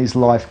none in his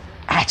life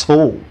at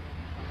all.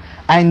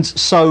 And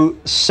so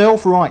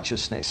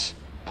self-righteousness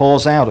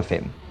pours out of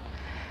him.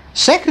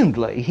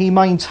 Secondly, he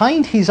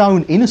maintained his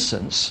own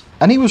innocence,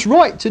 and he was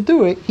right to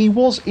do it. He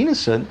was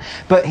innocent,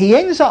 but he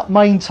ends up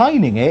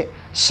maintaining it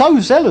so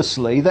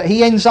zealously that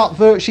he ends up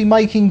virtually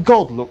making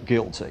God look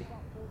guilty.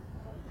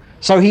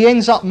 So he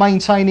ends up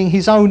maintaining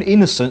his own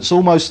innocence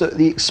almost at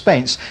the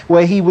expense,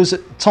 where he was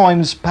at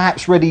times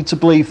perhaps ready to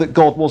believe that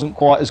God wasn't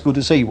quite as good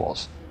as he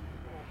was.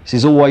 This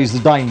is always the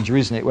danger,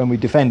 isn't it, when we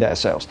defend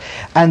ourselves.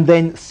 And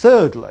then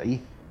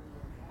thirdly,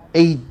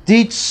 he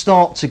did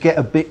start to get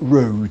a bit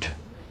rude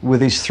with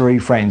his 3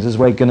 friends, as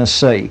we're going to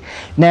see.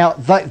 Now,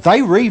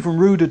 they were even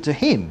ruder to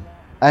him.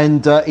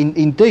 And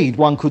indeed,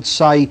 one could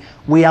say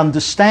we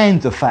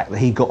understand the fact that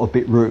he got a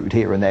bit rude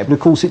here and there, but of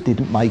course it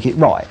didn't make it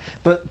right.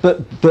 But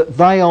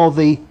they are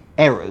the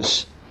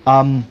errors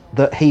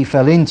that he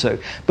fell into.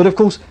 But of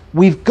course,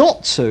 we've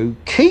got to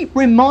keep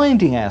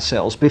reminding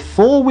ourselves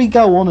before we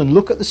go on and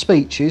look at the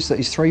speeches that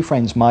his 3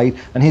 friends made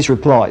and his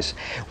replies.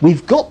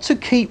 We've got to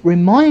keep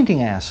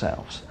reminding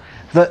ourselves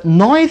that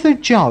neither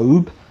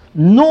Job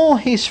nor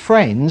his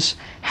friends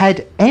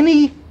had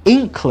any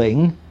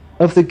inkling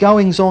of the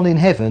goings on in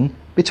heaven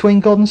between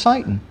God and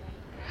Satan.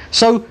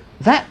 So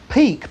that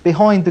peek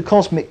behind the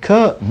cosmic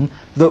curtain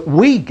that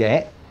we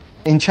get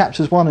in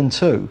chapters 1 and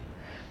 2,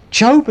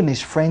 Job and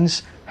his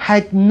friends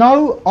had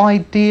no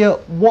idea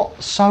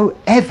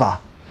whatsoever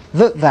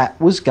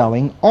that was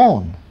going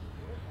on.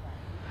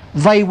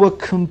 They were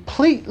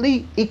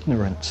completely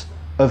ignorant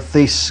of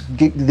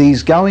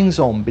these goings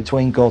on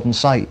between God and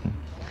Satan.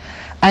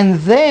 And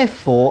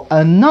therefore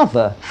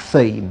another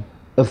theme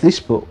of this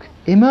book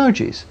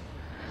emerges.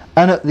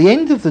 And at the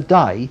end of the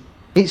day,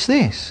 it's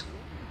this: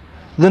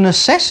 the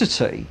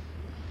necessity,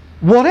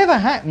 whatever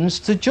happens,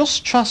 to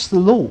just trust the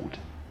Lord.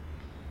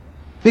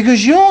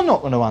 Because you're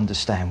not going to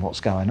understand what's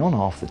going on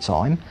half the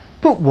time,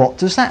 but what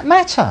does that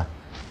matter?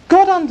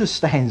 God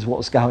understands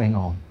what's going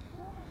on.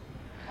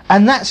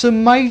 And that's a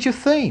major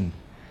theme.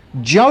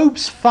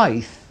 Job's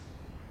faith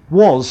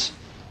was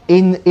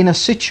in a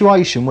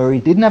situation where he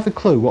didn't have a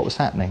clue what was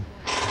happening.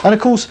 And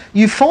of course,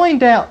 you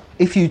find out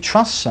if you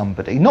trust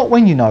somebody, not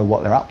when you know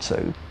what they're up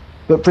to,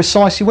 but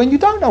precisely when you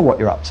don't know what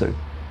they're up to.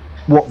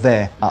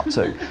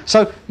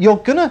 So you're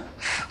going to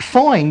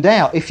find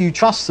out if you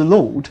trust the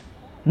Lord,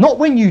 not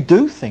when you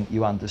do think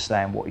you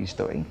understand what he's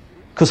doing,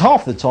 because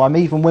half the time,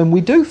 even when we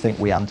do think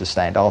we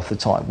understand, half the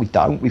time we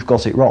don't, we've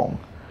got it wrong.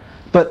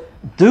 But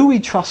do we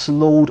trust the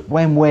Lord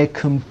when we're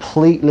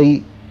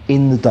completely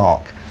in the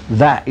dark?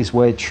 That is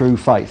where true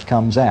faith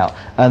comes out,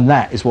 and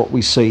that is what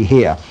we see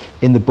here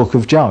in the book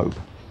of Job.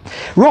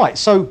 Right,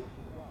 so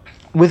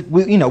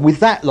with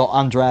that lot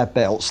under our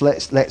belts,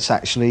 let's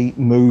actually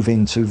move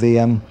into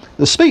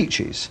the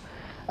speeches,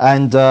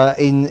 and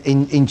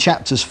in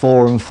chapters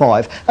 4 and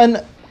 5.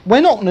 And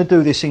we're not going to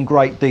do this in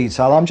great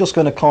detail. I'm just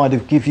going to kind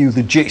of give you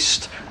the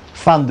gist,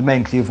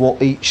 fundamentally, of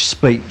what each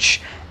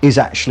speech is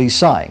actually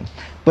saying.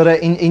 But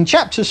in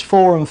chapters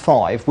 4 and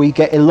 5, we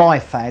get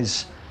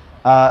Eliphaz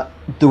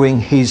doing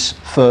his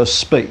first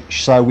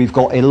speech. So we've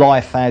got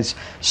Eliphaz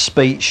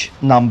speech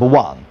number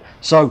 1.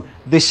 So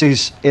this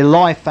is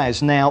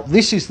Eliphaz now.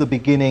 This is the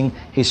beginning.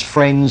 His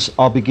friends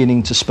are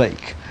beginning to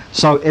speak.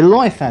 So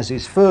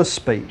Eliphaz's first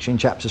speech in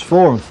chapters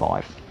 4 and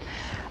 5.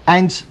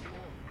 And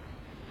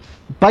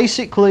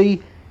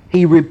basically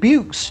he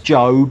rebukes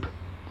Job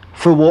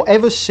for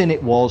whatever sin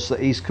it was that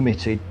he's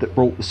committed that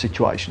brought the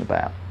situation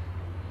about.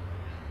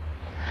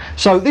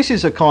 So this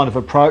is a kind of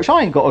approach.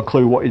 I ain't got a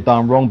clue what you've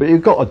done wrong, but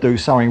you've got to do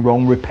something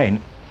wrong,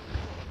 repent.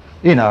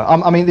 You know,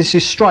 I mean, this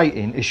is straight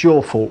in. It's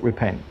your fault,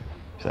 repent.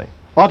 See,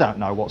 I don't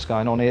know what's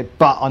going on here,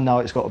 but I know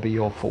it's got to be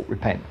your fault,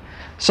 repent.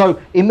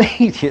 So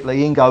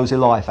immediately in goes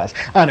Eliphaz.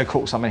 And of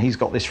course, I mean, he's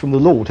got this from the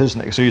Lord,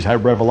 hasn't he? So he's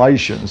had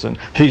revelations and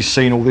he's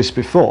seen all this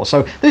before.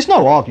 So there's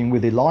no arguing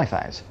with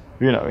Eliphaz.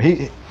 You know,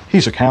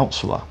 he's a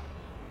counsellor.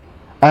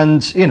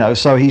 And, you know,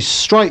 so he's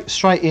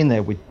straight in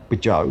there with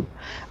Job.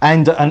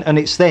 And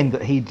it's then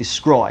that he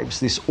describes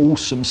this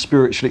awesome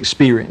spiritual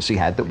experience he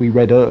had that we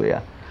read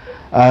earlier.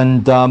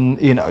 And,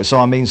 you know, so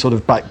I mean, sort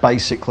of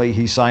basically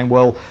he's saying,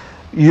 well,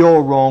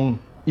 you're wrong,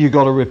 you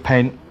got to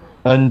repent.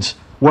 And,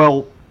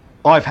 well,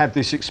 I've had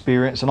this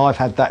experience and I've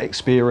had that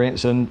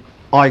experience and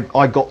I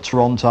got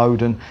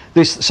Toronto'd and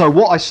this. So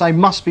what I say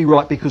must be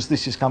right because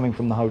this is coming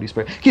from the Holy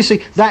Spirit. You see,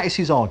 that is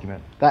his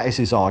argument. That is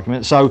his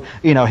argument. So,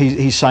 you know,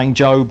 he's saying,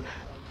 Job,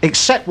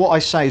 accept what I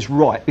say is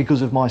right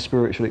because of my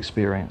spiritual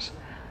experience.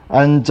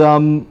 And,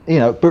 you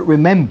know, but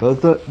remember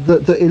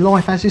that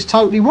Eliphaz is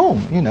totally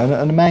wrong, you know,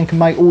 and a man can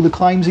make all the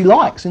claims he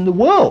likes in the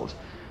world.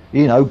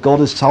 You know,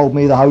 God has told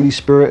me, the Holy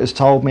Spirit has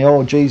told me,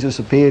 oh, Jesus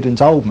appeared and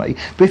told me.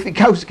 But if it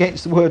goes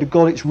against the word of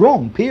God, it's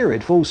wrong,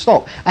 period, full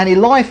stop. And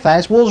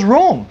Eliphaz was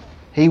wrong.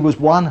 He was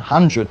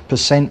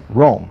 100%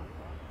 wrong.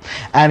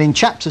 And in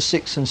chapter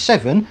 6 and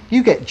 7,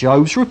 you get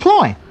Job's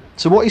reply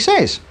to what he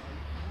says.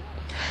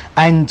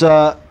 And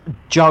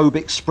Job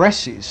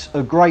expresses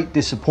a great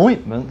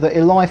disappointment that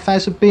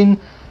Eliphaz had been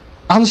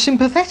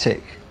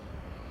unsympathetic.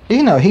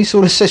 You know, he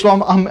sort of says,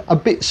 well, I'm a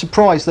bit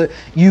surprised that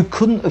you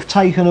couldn't have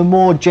taken a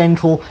more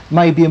gentle,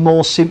 maybe a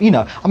more you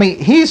know. I mean,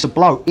 here's a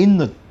bloke in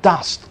the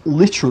dust,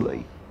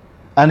 literally.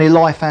 And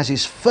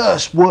Eliphaz's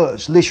first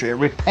words, literally,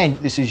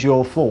 repent, this is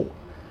your fault.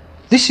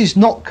 This is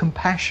not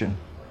compassion.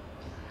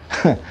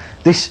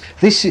 This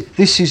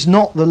is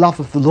not the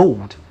love of the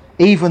Lord,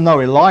 even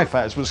though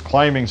Eliphaz was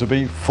claiming to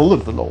be full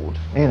of the Lord,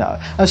 you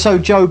know. And so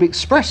Job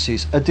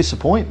expresses a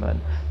disappointment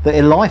that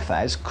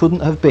Eliphaz couldn't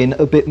have been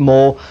a bit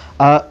more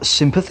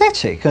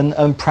sympathetic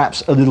and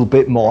perhaps a little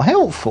bit more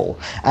helpful.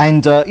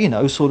 And, you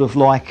know, sort of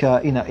like,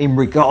 you know, in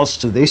regards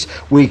to this,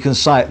 we can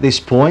say at this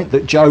point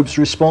that Job's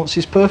response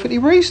is perfectly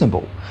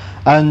reasonable.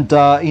 And,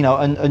 you know,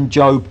 and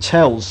Job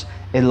tells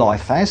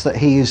Eliphaz that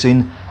he is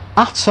in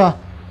utter,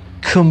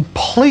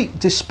 complete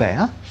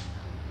despair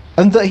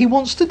and that he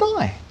wants to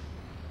die.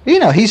 You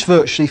know, he's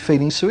virtually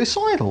feeling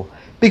suicidal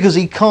because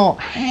he can't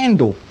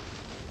handle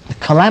the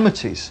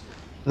calamities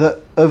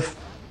that have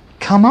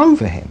come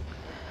over him.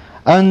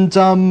 And,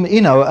 you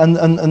know,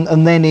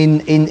 and then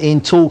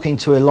in talking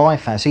to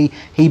Eliphaz,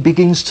 he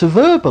begins to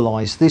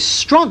verbalise this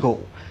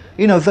struggle,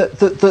 you know,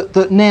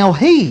 that now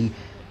he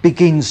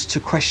begins to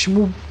question,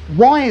 well,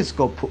 why has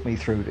God put me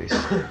through this?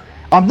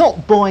 I'm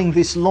not buying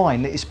this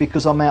line that it's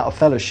because I'm out of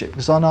fellowship,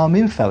 because I know I'm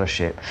in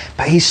fellowship.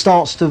 But he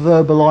starts to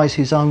verbalise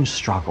his own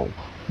struggle.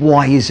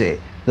 Why is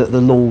it that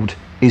the Lord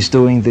is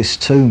doing this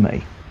to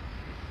me?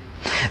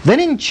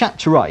 Then in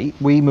chapter 8,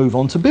 we move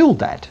on to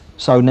Bildad.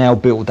 So now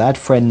Bildad,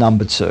 friend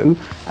number 2,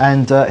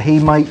 and he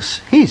makes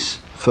his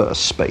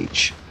first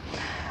speech.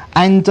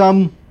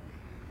 And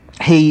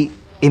he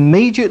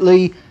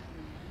immediately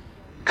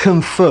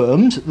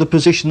confirmed the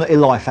position that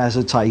Eliphaz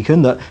had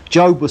taken, that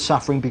Job was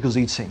suffering because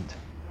he'd sinned.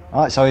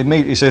 All right, so he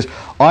immediately says,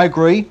 I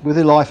agree with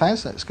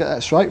Eliphaz. Let's get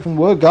that straight from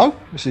the word go.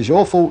 This is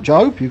your fault,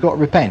 Job. You've got to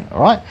repent.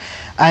 All right,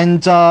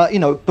 and you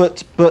know,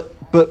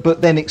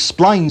 but then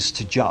explains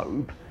to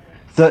Job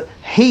that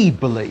he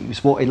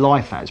believes what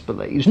Eliphaz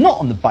believes, not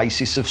on the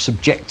basis of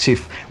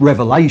subjective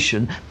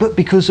revelation, but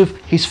because of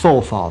his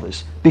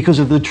forefathers, because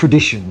of the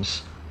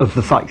traditions of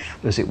the faith,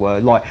 as it were,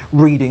 like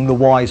reading the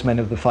wise men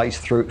of the faith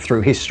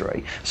through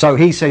history. So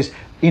he says,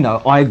 you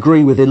know, I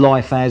agree with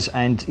Eliphaz,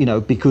 and, you know,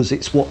 because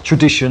it's what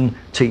tradition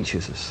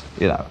teaches us,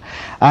 you know.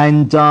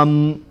 And,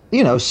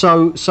 you know,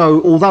 so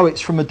although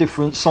it's from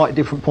a slightly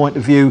different point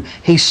of view,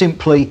 he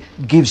simply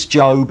gives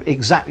Job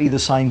exactly the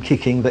same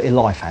kicking that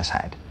Eliphaz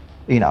had,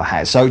 you know,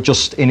 has. So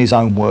just in his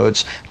own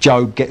words,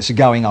 Job gets a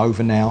going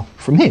over now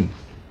from him.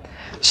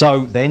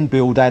 So then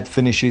Bildad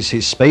finishes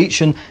his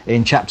speech, and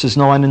in chapters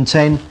 9 and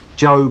 10,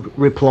 Job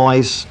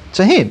replies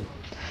to him.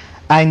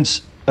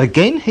 And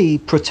again, he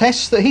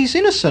protests that he's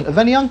innocent of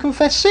any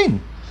unconfessed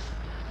sin.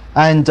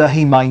 And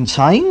he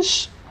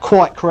maintains,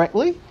 quite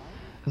correctly,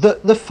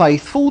 that the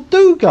faithful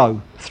do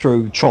go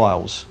through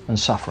trials and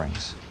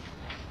sufferings.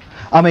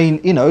 I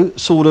mean, you know,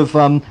 sort of,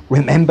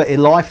 remember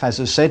Eliphaz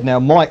has said, now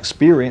my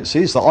experience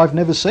is that I've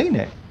never seen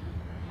it.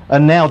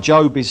 And now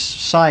Job is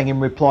saying in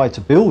reply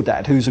to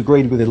Bildad, who's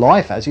agreed with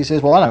Eliphaz, he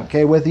says, well, I don't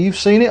care whether you've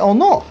seen it or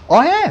not.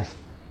 I have.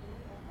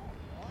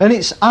 And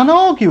it's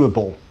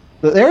unarguable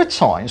that there are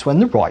times when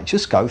the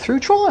righteous go through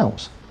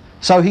trials.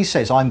 So he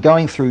says, I'm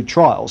going through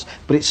trials,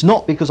 but it's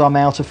not because I'm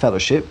out of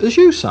fellowship, as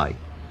you say.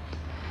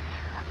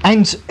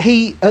 And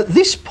he, at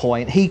this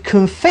point, he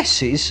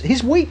confesses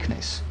his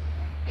weakness.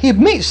 He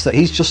admits that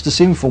he's just a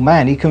sinful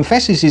man. He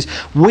confesses his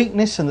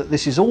weakness and that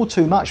this is all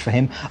too much for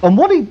him. And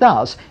what he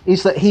does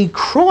is that he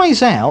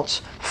cries out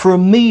for a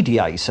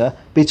mediator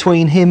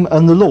between him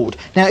and the Lord.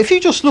 Now, if you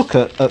just look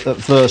at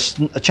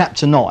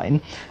chapter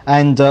 9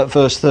 and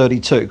verse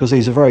 32, because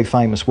these are very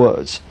famous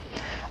words,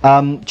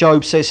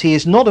 Job says, "He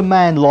is not a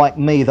man like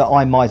me that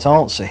I might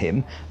answer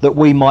him, that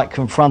we might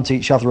confront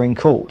each other in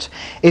court.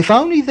 If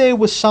only there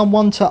was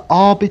someone to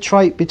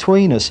arbitrate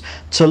between us,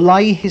 to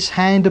lay his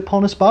hand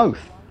upon us both.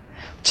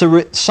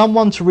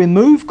 Someone to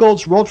remove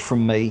God's rod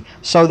from me,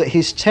 so that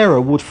his terror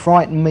would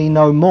frighten me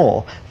no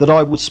more, that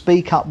I would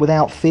speak up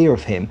without fear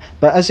of him.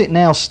 But as it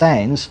now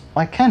stands,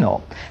 I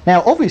cannot."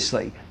 Now,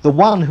 obviously, the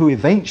one who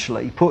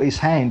eventually put his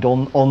hand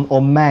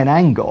on man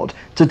and God,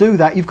 to do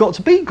that, you've got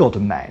to be God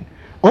and man.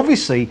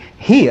 Obviously,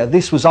 here,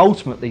 this was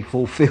ultimately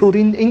fulfilled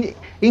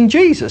in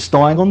Jesus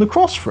dying on the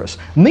cross for us,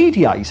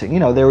 mediating. You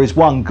know, there is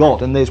one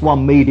God and there's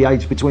one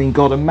mediator between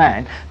God and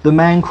man, the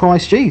man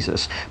Christ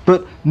Jesus.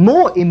 But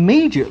more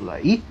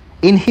immediately,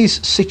 in his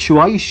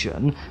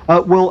situation,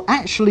 we'll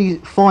actually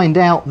find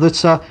out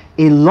that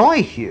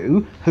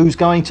Elihu, who's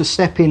going to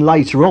step in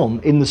later on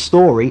in the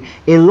story,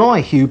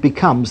 Elihu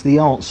becomes the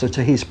answer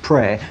to his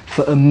prayer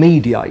for a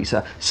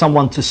mediator,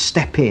 someone to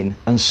step in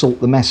and sort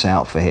the mess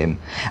out for him.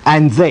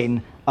 And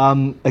then,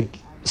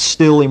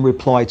 still in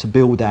reply to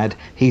Bildad,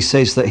 he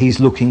says that he's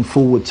looking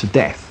forward to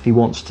death. He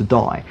wants to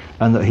die,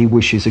 and that he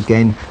wishes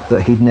again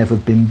that he'd never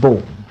been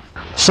born.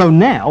 So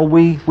now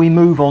we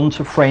move on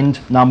to friend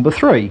number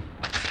 3,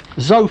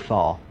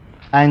 Zophar,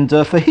 and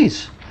for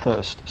his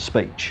first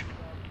speech.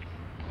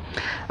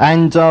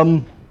 And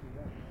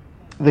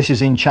this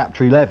is in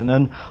chapter 11,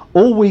 and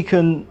all we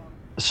can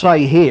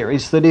say here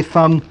is that if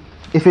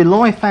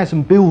Eliphaz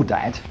and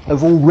Bildad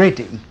have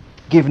already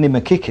given him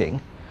a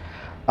kicking,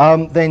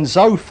 then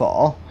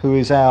Zophar, who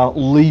is our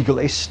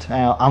legalist,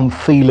 our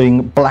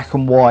unfeeling black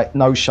and white,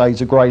 no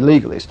shades of grey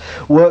legalist,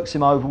 works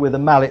him over with a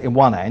mallet in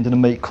one hand and a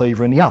meat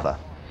cleaver in the other,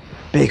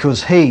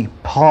 because he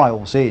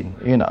piles in,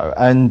 you know.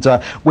 And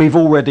we've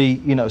already,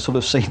 you know, sort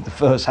of seen the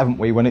verse, haven't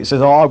we, when it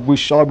says, "Oh, I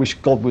wish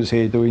God was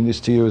here doing this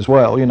to you as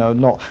well," you know,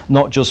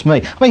 not just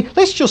me. I mean,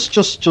 let's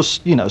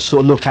just you know,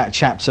 sort of look at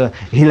chapter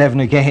 11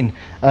 again,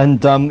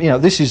 and you know,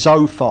 this is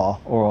Zophar,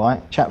 all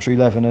right, chapter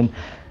 11, and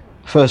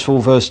first of all,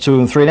 verse 2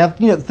 and 3. Now,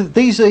 you know,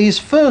 these are his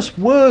first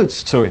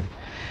words to him.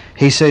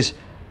 He says,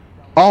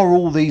 "Are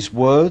all these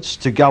words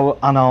to go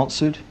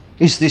unanswered?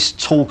 Is this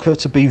talker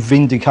to be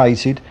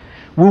vindicated?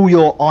 Will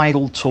your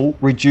idle talk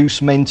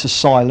reduce men to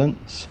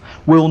silence?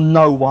 Will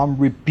no one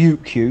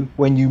rebuke you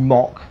when you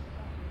mock?"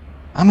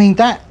 I mean,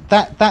 that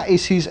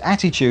is his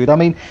attitude. I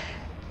mean,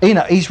 you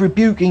know, he's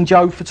rebuking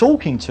Job for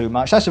talking too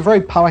much. That's a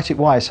very poetic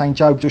way of saying,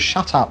 "Job, just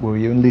shut up, will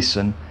you, and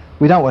listen.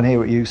 We don't want to hear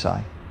what you say."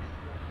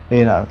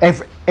 You know,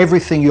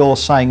 everything you're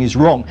saying is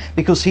wrong,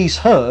 because he's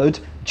heard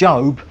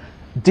Job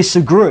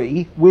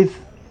disagree with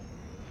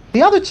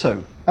the other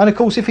two. And of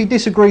course, if he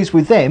disagrees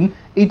with them,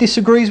 he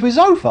disagrees with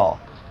Zophar.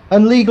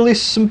 And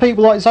legalists and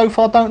people like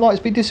Zophar don't like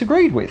to be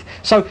disagreed with.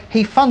 So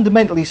he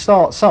fundamentally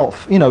starts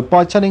off, you know,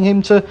 by telling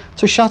him to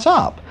shut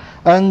up.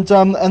 And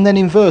then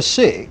in verse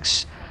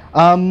 6,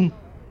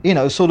 you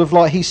know, sort of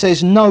like he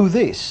says, "Know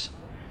this,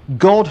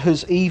 God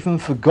has even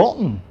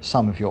forgotten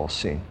some of your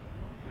sin."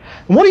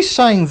 And what he's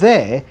saying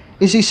there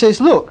is, he says,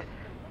 look,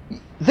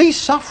 these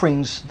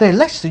sufferings, they're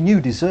less than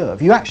you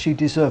deserve. You actually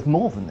deserve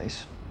more than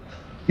this.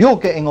 You're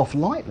getting off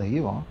lightly,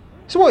 you are.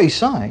 That's what he's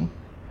saying.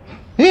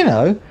 You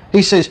know,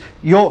 he says,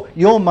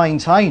 you're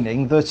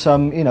maintaining that,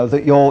 you know,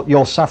 that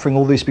you're suffering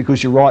all this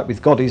because you're right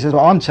with God. He says,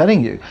 well, I'm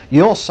telling you,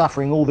 you're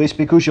suffering all this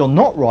because you're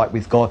not right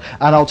with God.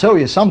 And I'll tell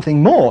you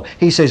something more.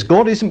 He says,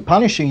 God isn't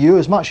punishing you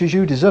as much as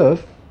you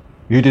deserve.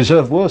 You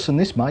deserve worse than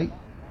this, mate.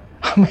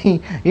 I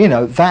mean, you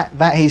know,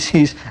 that is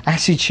his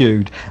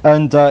attitude.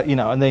 And, you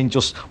know, and then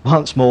just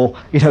once more,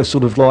 you know,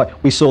 sort of like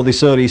we saw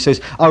this earlier, he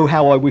says, "Oh,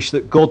 how I wish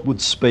that God would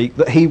speak,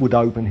 that he would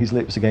open his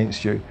lips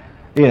against you."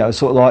 You know,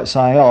 sort of like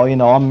saying, "Oh, you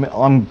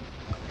know,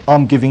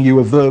 I'm giving you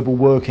a verbal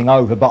working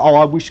over, but oh,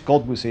 I wish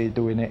God was here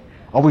doing it.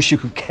 I wish you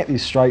could get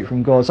this straight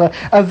from God." So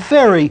a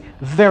very,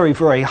 very,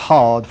 very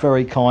hard,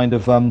 very kind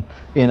of,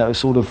 you know,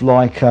 sort of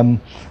like,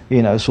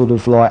 you know, sort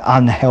of like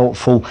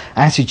unhelpful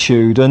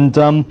attitude.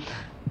 And,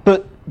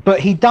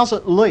 but he does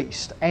at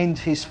least end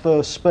his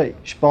first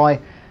speech by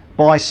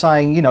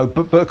saying, you know,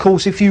 but of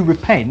course, if you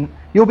repent,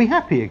 you'll be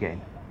happy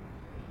again.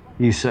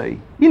 You see,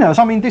 you know,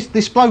 so I mean,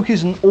 this bloke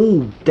isn't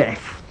all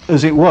deaf,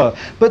 as it were.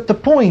 But the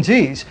point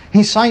is,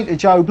 he's saying to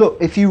Job, look,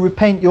 if you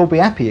repent, you'll be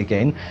happy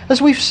again.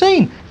 As we've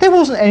seen, there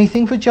wasn't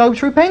anything for Job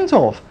to repent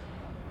of.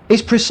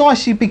 It's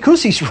precisely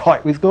because he's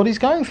right with God he's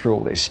going through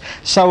all this.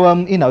 So,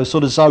 you know,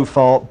 sort of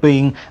Zophar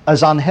being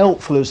as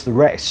unhelpful as the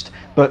rest,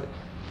 but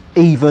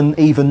even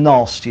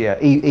nastier,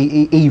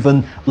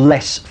 even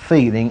less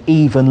feeling,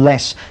 even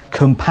less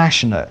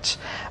compassionate.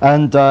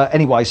 And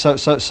anyway, so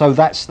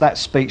that's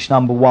speech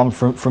number 1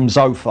 from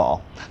Zophar.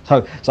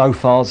 So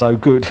far, so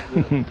good.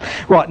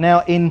 Right,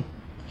 now in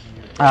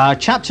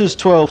chapters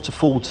 12 to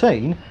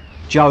 14,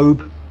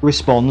 Job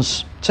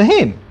responds to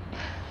him.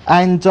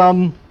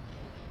 And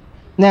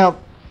now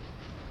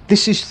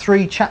this is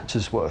 3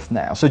 chapters worth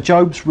now. So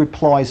Job's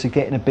replies are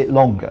getting a bit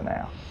longer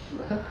now,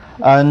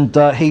 and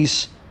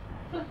he's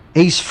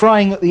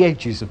fraying at the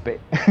edges a bit.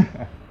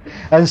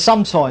 And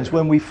sometimes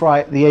when we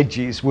fray at the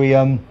edges, we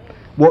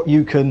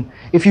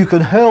if you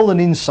can hurl an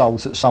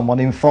insult at someone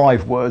in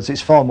 5 words,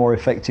 it's far more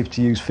effective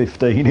to use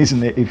 15,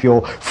 isn't it, if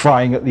you're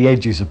fraying at the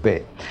edges a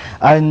bit.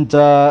 And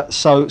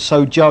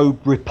so Job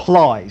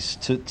replies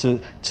to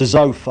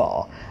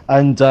Zophar,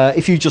 and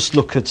if you just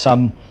look at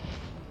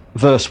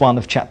verse 1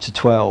 of chapter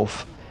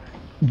 12,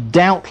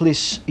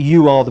 doubtless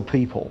you are the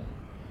people,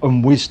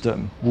 and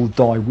wisdom will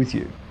die with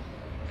you.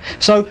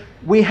 So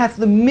we have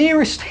the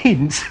merest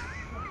hint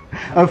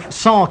of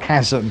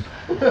sarcasm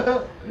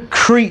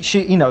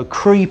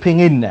creeping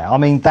in now. I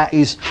mean, that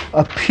is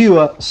a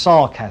pure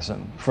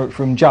sarcasm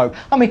from Job.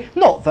 I mean,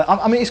 not that.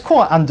 I mean, it's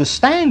quite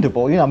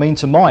understandable. I mean,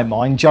 to my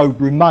mind, Job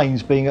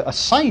remains being a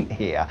saint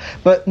here,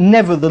 but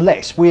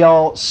nevertheless, we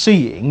are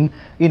seeing,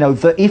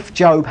 that if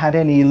Job had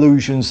any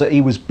illusions that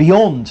he was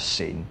beyond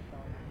sin,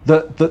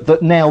 that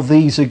now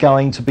these are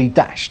going to be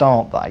dashed,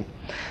 aren't they?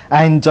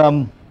 And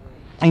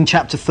in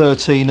chapter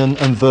 13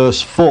 and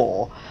verse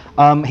 4.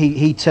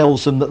 He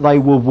tells them that they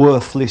were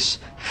worthless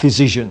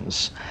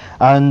physicians,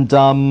 and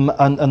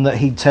that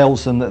he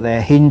tells them that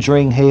they're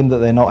hindering him, that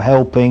they're not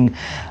helping,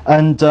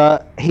 and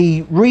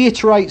he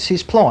reiterates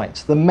his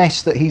plight, the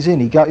mess that he's in.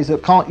 He goes,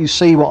 "Can't you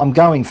see what I'm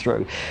going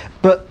through?"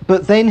 But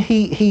then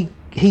he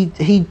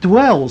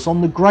dwells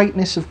on the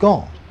greatness of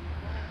God,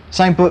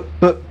 saying,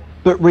 "But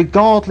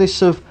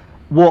regardless of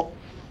what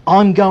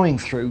I'm going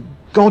through,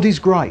 God is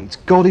great,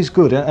 God is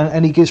good,"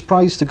 and he gives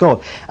praise to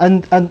God.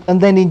 And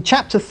then in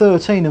chapter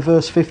 13 and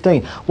verse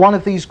 15, one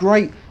of these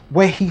great,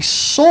 where he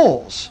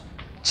soars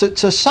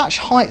to such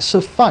heights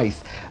of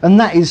faith, and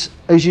that is,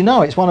 as you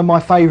know, it's one of my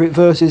favourite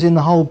verses in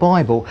the whole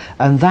Bible,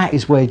 and that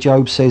is where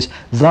Job says,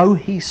 "Though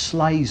he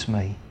slays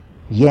me,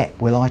 yet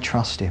will I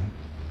trust him."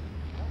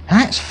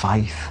 That's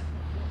faith.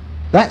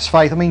 That's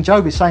faith. I mean,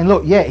 Job is saying,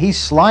 look, yeah, he's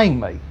slaying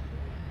me.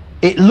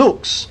 It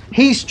looks,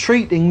 he's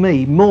treating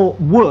me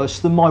worse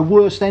than my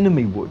worst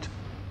enemy would.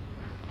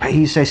 But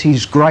he says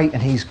he's great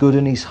and he's good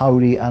and he's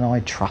holy and I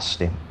trust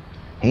him.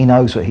 He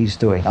knows what he's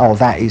doing. Oh,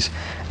 that is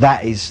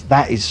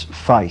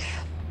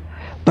faith.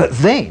 But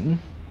then,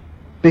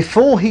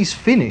 before he's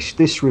finished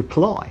this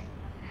reply,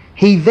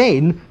 he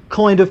then,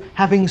 kind of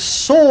having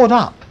soared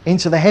up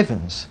into the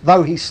heavens,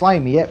 though he slay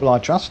me, yet will I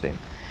trust him,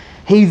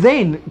 he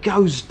then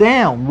goes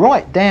down,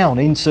 right down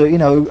into,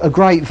 a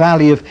great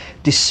valley of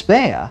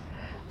despair.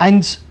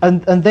 And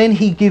then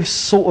he gives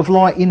sort of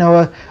like,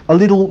 a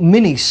little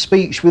mini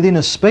speech within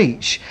a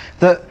speech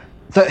that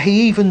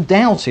he even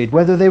doubted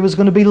whether there was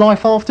going to be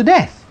life after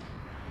death.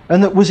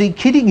 And that was he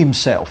kidding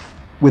himself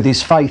with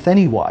his faith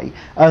anyway?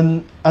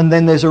 And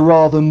then there's a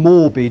rather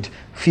morbid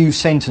few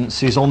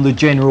sentences on the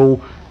general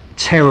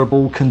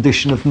terrible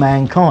condition of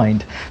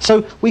mankind.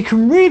 So we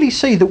can really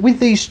see that with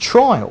these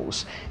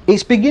trials,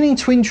 it's beginning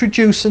to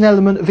introduce an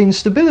element of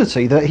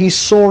instability, that he's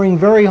soaring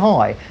very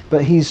high,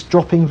 but he's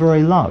dropping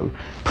very low.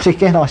 But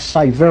again, I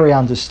say, very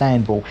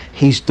understandable.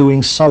 He's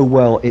doing so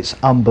well, it's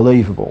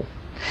unbelievable.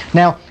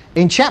 Now,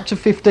 in chapter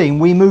 15,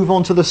 we move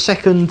on to the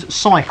second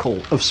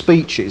cycle of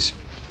speeches.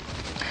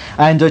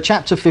 And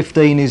chapter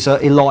 15 is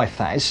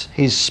Eliphaz,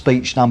 his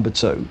speech number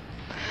 2.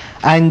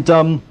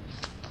 And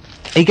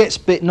he gets a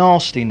bit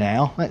nasty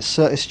now. Let's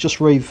just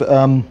read,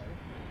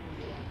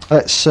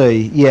 let's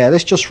see. Yeah,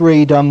 let's just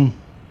read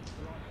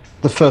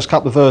the first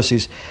couple of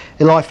verses.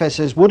 Eliphaz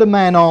says, "Would a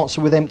man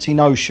answer with empty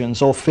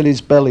notions, or fill his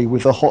belly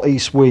with the hot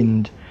east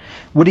wind?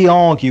 Would he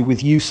argue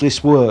with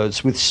useless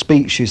words, with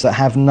speeches that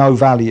have no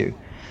value?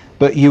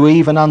 But you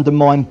even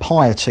undermine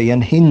piety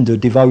and hinder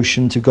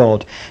devotion to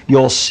God.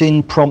 Your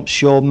sin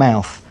prompts your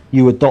mouth.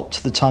 You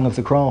adopt the tongue of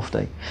the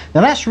crafty."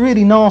 Now that's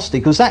really nasty,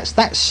 because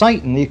that's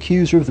Satan, the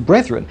accuser of the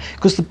brethren.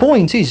 Because the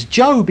point is,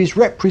 Job is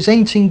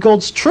representing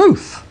God's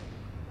truth.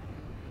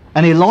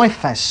 And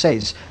Eliphaz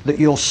says that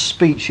your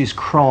speech is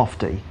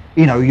crafty.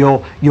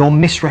 You're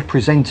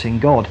misrepresenting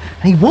God.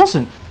 And he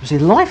wasn't. It was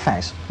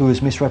Eliphaz who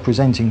was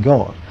misrepresenting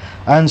God.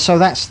 And so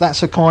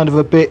that's a kind of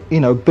a bit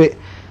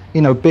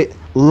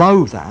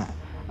low, that.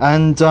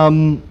 And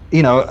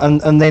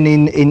and then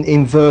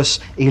in verse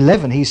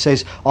 11 he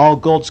says, "Are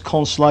God's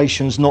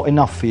consolations not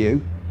enough for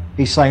you?"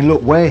 He's saying,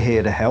 look, we're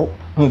here to help.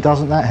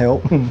 Doesn't that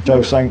help?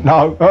 Job's saying,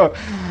 no.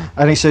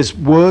 And he says,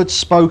 "Words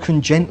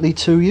spoken gently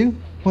to you?"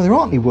 Well, there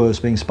aren't any words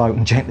being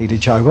spoken gently to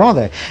Job, are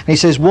there? And he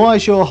says, "Why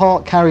has your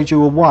heart carried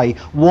you away?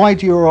 Why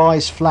do your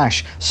eyes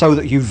flash so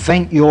that you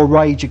vent your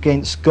rage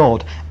against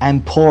God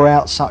and pour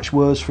out such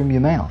words from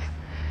your mouth?"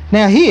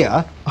 Now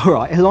here, all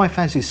right,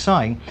 Eliphaz is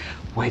saying,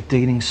 we're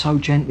dealing so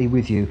gently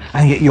with you,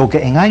 and yet you're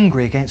getting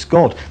angry against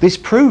God. This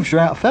proves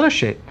you're out of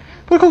fellowship.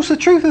 But of course, the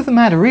truth of the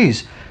matter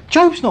is,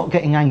 Job's not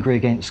getting angry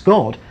against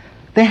God.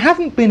 There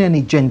haven't been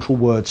any gentle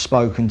words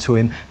spoken to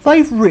him.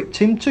 They've ripped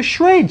him to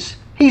shreds.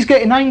 He's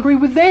getting angry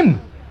with them,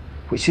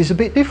 which is a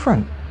bit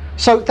different.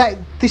 So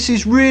this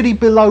is really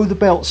below the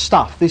belt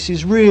stuff. This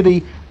is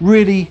really,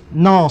 really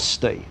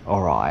nasty,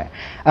 all right?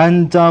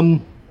 And,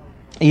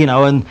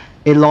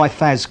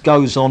 Eliphaz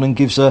goes on and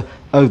gives a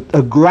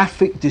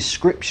graphic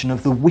description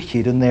of the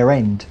wicked and their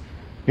end.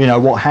 You know,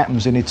 what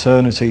happens in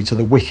eternity to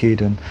the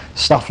wicked and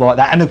stuff like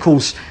that. And of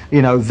course,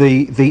 you know,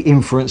 the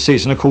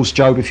inferences. And of course,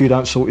 Job, if you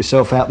don't sort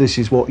yourself out, this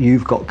is what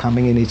you've got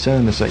coming in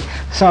eternity.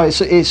 So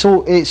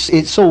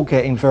it's all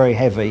getting very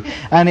heavy.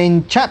 And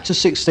in chapter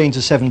 16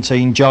 to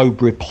 17,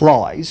 Job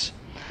replies.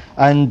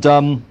 And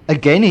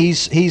again,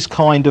 he's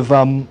kind of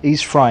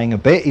he's fraying a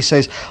bit. He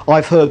says,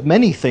 "I've heard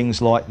many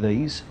things like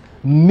these.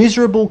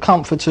 Miserable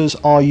comforters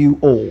are you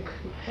all.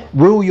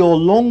 Will your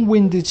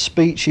long-winded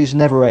speeches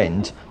never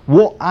end?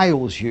 What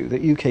ails you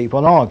that you keep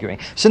on arguing?"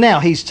 So now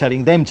he's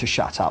telling them to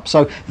shut up.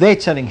 So they're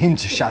telling him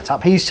to shut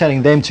up. He's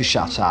telling them to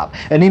shut up.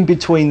 And in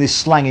between this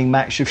slanging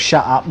match of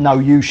shut up, no,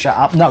 you shut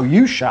up, no,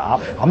 you shut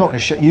up, I'm not going to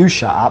shut you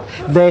shut up,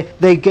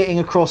 they're getting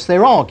across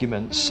their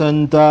arguments.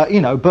 And,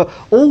 you know, but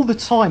all the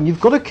time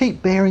you've got to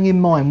keep bearing in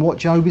mind what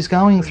Job is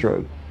going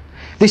through.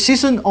 This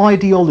isn't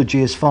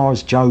ideology as far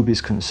as Job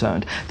is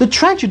concerned. The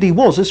tragedy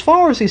was, as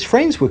far as his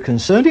friends were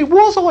concerned, it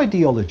was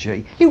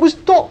ideology. It was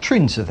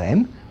doctrine to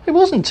them. It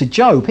wasn't to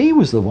Job. He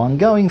was the one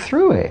going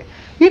through it.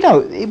 You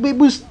know, it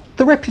was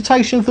the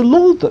reputation of the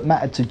Lord that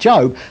mattered to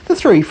Job. The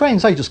three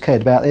friends, they just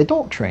cared about their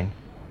doctrine.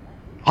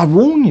 I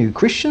warn you,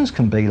 Christians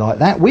can be like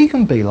that. We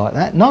can be like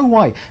that. No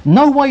way.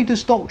 No way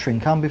does doctrine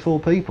come before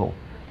people.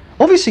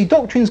 Obviously,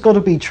 doctrine's got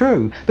to be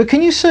true. But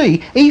can you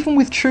see, even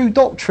with true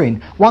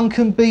doctrine, one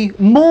can be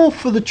more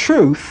for the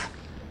truth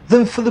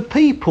than for the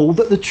people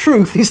that the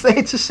truth is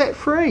there to set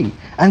free.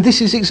 And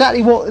this is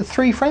exactly what the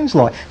three friends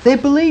like. They're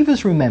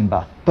believers,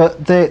 remember,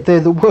 but they're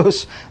the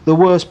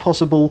worst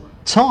possible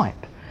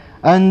type.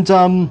 And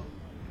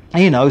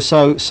you know,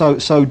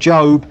 so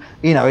Job,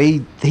 you know,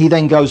 he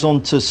then goes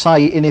on to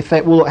say, in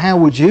effect, well, how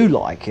would you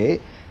like it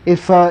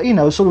if you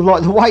know, sort of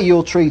like the way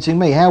you're treating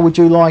me? How would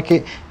you like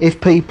it if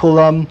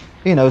people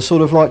you know,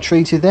 sort of like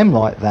treated them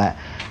like that?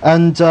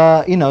 And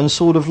you know, and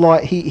sort of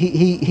like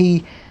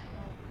he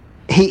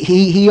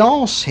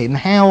asks him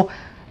how,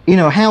 you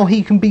know, how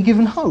he can be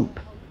given hope.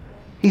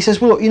 He says,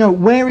 well, you know,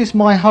 where is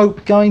my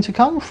hope going to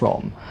come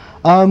from?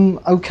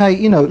 Okay,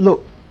 you know,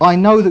 look, I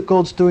know that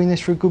God's doing this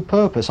for a good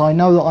purpose. I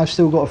know that I've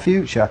still got a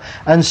future.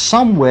 And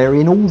somewhere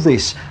in all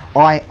this,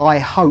 I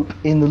hope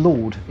in the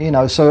Lord. You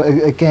know, so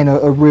again,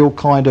 a real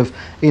kind of,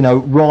 you know,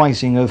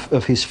 rising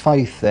of his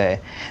faith there.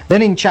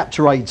 Then in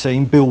chapter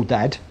 18,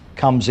 Bildad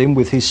comes in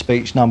with his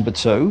speech number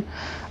 2.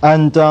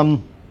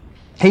 And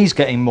he's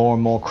getting more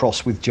and more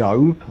cross with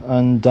Job.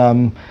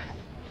 And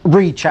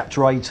read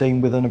chapter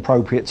 18 with an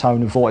appropriate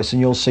tone of voice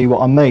and you'll see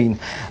what I mean.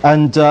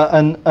 And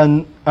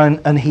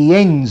he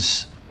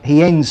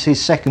ends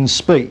his second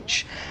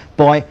speech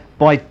by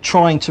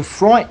trying to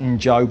frighten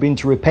Job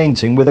into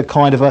repenting with a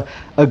kind of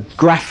a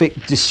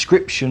graphic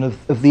description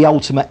of the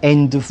ultimate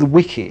end of the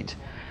wicked.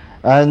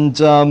 And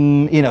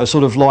you know,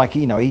 sort of like,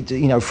 you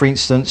know, for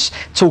instance,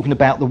 talking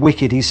about the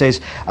wicked, he says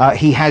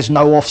he has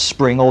no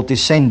offspring or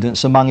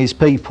descendants among his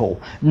people,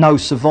 no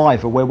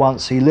survivor where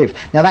once he lived.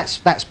 Now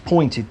that's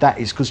pointed, that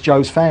is, because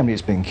Job's family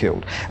has been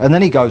killed. And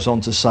then he goes on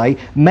to say,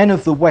 men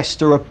of the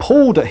west are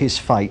appalled at his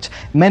fate,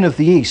 men of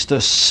the east are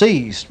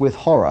seized with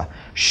horror.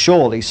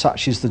 Surely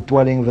such is the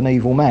dwelling of an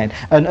evil man.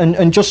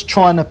 And just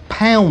trying to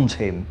pound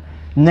him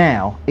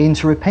now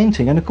into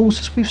repenting. And of course,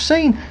 as we've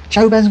seen,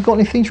 Job hasn't got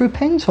anything to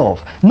repent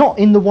of, not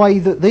in the way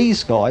that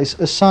these guys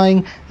are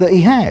saying that he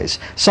has.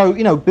 So,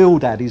 you know,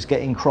 Bildad is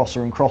getting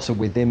crosser and crosser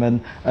with him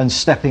and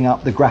stepping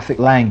up the graphic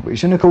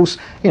language, and of course,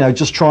 you know,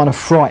 just trying to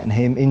frighten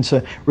him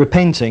into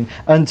repenting.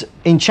 And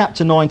in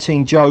chapter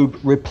 19, Job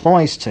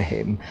replies to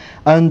him,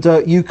 and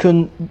you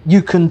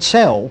can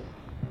tell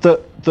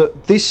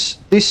that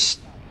this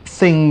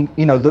thing,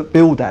 you know, that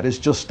Bildad has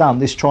just done,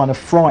 this trying to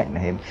frighten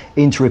him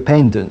into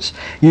repentance,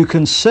 you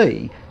can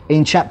see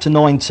in chapter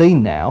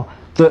 19 now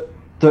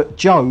that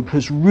Job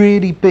has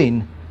really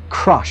been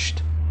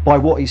crushed by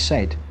what he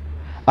said.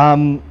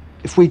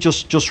 If we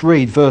just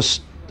read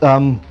verse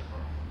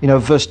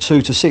verse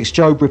 2 to 6,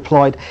 Job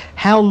replied,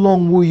 "How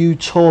long will you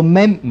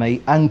torment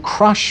me and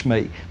crush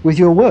me with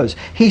your words?"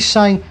 He's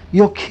saying,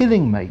 you're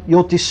killing me,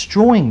 you're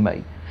destroying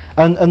me.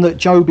 And that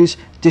Job is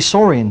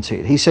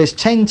disoriented. He says,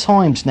 10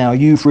 times now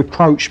you've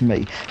reproached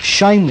me.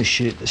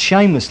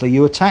 Shamelessly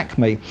you attack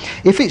me.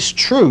 If it's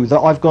true that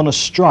I've gone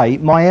astray,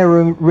 my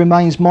error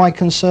remains my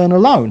concern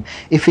alone.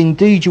 If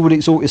indeed you would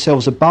exalt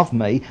yourselves above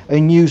me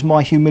and use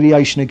my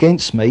humiliation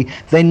against me,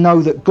 then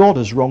know that God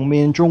has wronged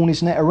me and drawn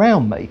his net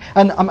around me.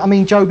 And I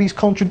mean, Job is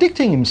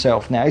contradicting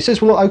himself now. He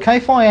says, well, okay,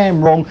 if I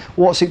am wrong,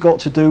 what's it got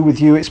to do with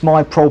you? It's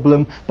my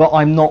problem, but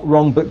I'm not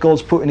wrong, but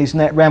God's putting his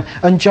net around.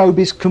 And Job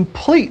is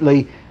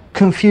completely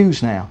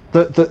confused now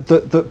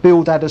that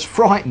Bildad has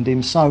frightened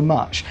him so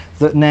much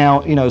that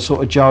now, you know,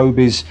 sort of Job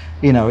is,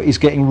 you know, is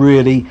getting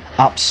really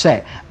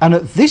upset. And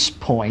at this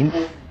point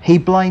he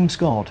blames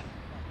God,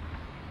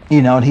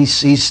 you know, and he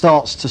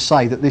starts to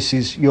say that this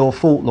is your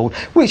fault, Lord,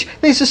 which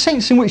there's a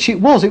sense in which it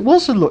was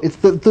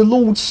the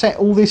Lord set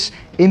all this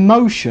in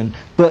motion.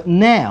 But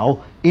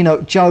now, you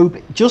know, Job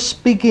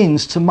just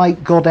begins to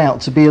make God out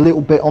to be a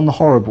little bit on the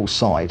horrible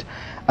side.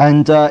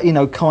 And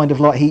kind of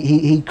like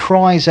he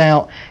cries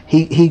out,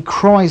 he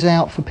cries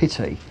out for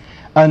pity,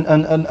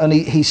 and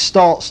he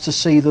starts to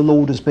see the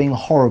Lord as being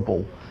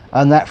horrible,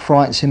 and that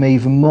frightens him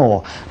even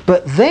more.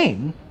 But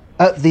then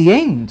at the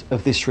end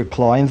of this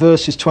reply, in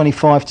verses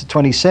 25 to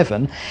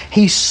 27,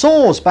 he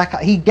soars back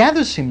up, he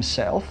gathers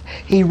himself,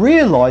 he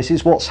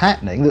realises what's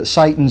happening, that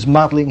Satan's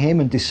muddling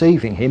him and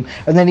deceiving him,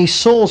 and then he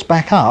soars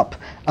back up,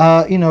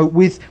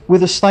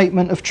 with a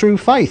statement of true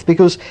faith.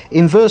 Because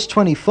in verse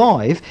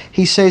 25,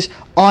 he says,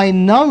 I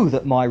know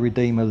that my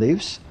Redeemer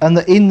lives, and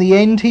that in the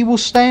end he will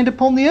stand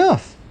upon the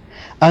earth.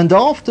 And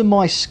after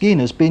my skin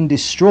has been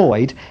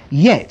destroyed,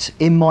 yet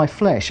in my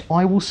flesh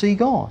I will see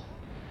God.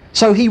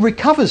 So he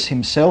recovers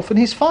himself and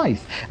his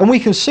faith. And we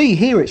can see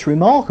here, it's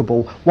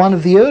remarkable, one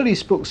of the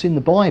earliest books in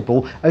the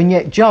Bible, and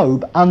yet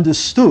Job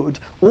understood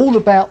all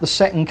about the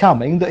second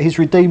coming, that his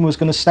Redeemer was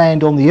going to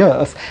stand on the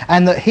earth,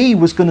 and that he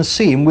was going to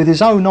see him with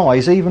his own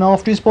eyes even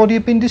after his body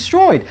had been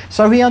destroyed.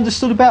 So he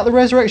understood about the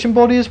resurrection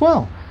body as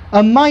well.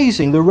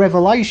 Amazing, the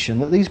revelation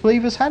that these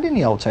believers had in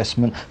the Old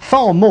Testament,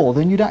 far more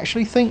than you'd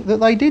actually think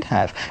that they did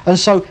have. And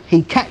so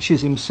he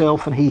catches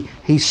himself and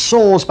he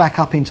soars back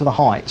up into the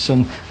heights.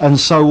 And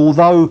so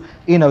although,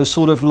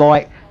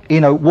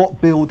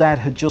 what Bildad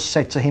had just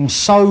said to him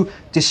so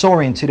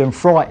disoriented and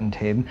frightened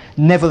him,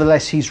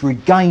 nevertheless he's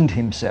regained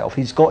himself.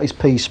 He's got his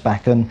peace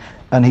back and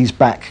he's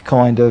back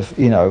kind of,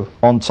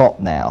 on top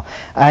now.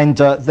 And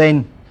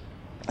then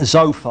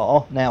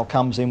Zophar now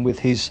comes in with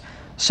his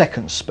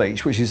second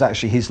speech, which is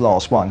actually his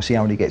last one, because he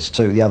only gets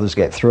 2, the others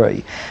get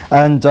 3.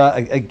 And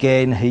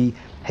again,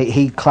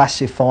 he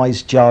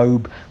classifies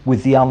Job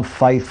with the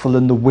unfaithful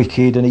and the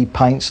wicked, and he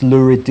paints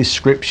lurid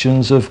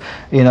descriptions of,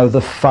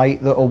 the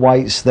fate that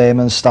awaits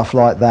them and stuff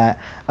like that.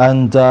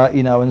 And,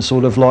 and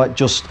sort of like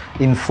just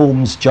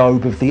informs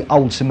Job of the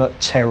ultimate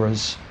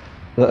terrors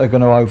that are going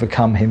to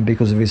overcome him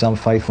because of his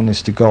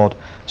unfaithfulness to God.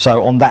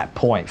 So on that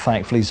point,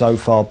 thankfully,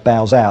 Zophar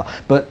bows out.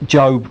 But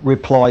Job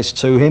replies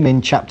to him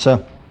in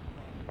chapter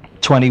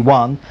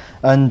 21,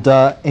 and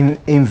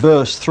in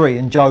verse 3,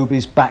 and Job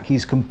is back,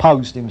 he's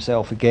composed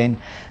himself again,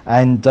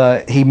 and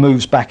he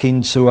moves back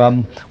into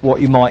what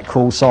you might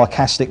call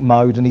sarcastic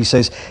mode, and he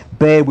says,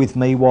 bear with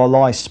me while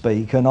I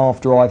speak, and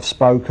after I've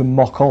spoken,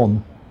 mock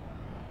on.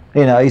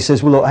 He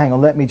says, well, look, hang on,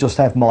 let me just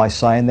have my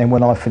say, and then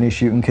when I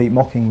finish, you can keep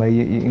mocking me,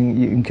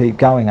 you can keep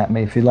going at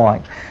me if you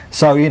like.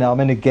 So,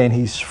 again,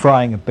 he's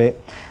fraying a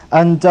bit,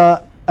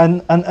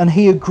 and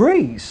he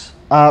agrees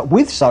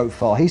with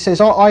Zophar. He says,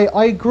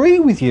 I agree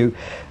with you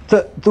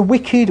that the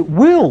wicked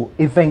will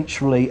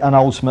eventually and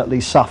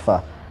ultimately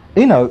suffer.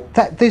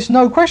 That there's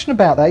no question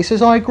about that. He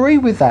says, I agree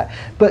with that.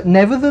 But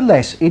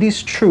nevertheless, it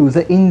is true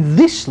that in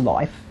this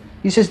life,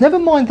 he says, never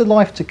mind the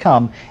life to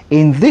come,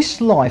 in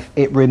this life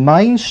it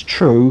remains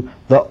true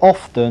that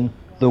often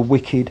the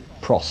wicked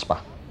prosper.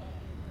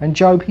 And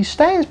Job, he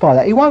stands by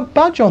that. He won't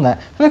budge on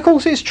that. And of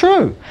course it's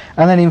true.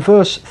 And then in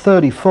verse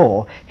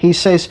 34, he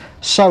says,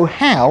 so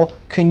how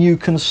can you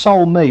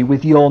console me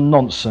with your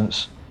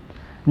nonsense?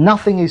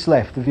 Nothing is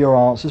left of your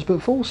answers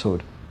but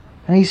falsehood.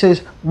 And he says,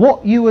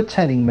 what you are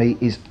telling me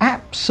is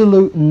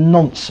absolute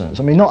nonsense.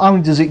 I mean, not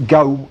only does it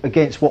go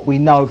against what we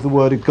know of the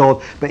Word of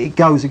God, but it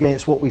goes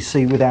against what we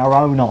see with our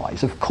own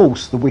eyes. Of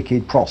course, the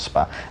wicked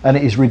prosper. And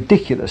it is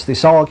ridiculous,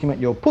 this argument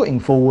you're putting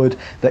forward,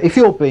 that if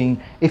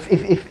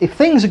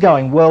things are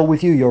going well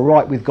with you, you're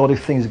right with God.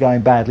 If things are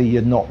going badly,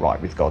 you're not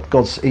right with God.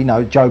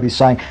 Job is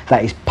saying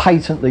that is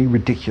patently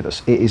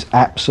ridiculous. It is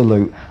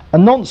absolute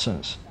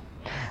nonsense.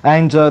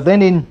 And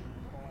then in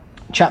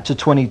chapter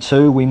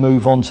 22, we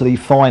move on to the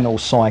final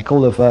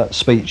cycle of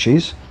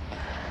speeches,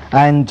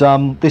 and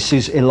this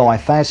is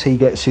Eliphaz. He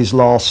gets his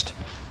last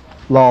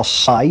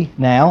say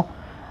now,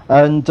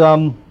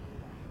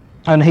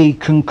 and he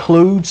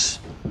concludes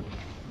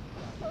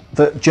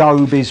that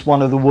Job is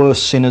one of the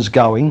worst sinners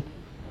going,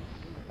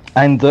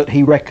 and that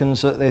he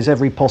reckons that there's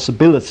every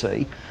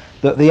possibility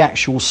that the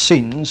actual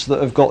sins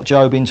that have got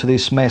Job into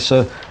this mess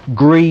are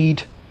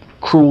greed,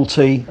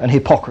 cruelty, and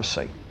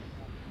hypocrisy.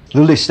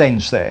 The list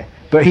ends there.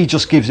 But he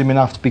just gives him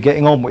enough to be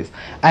getting on with,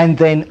 and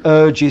then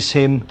urges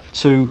him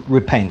to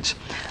repent.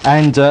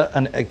 And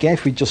again,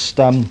 if we just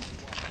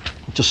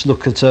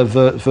look at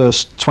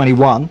verse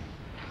 21,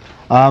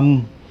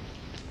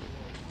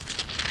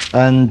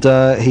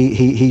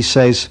 he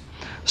says,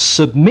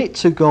 submit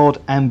to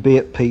God and be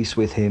at peace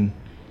with him.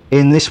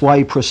 In this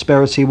way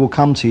prosperity will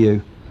come to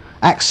you.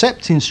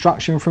 Accept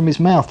instruction from his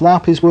mouth. Lay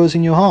up his words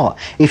in your heart.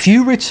 If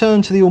you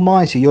return to the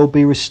Almighty, you'll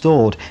be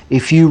restored.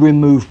 If you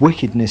remove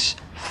wickedness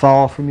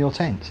far from your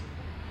tent.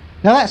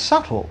 Now that's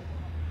subtle,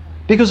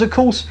 because of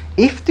course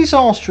if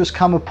disaster has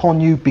come upon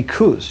you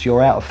because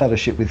you're out of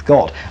fellowship with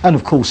God, and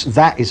of course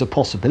that is a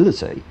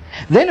possibility,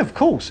 then of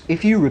course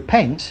if you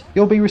repent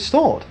you'll be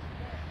restored.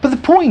 But the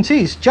point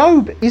is,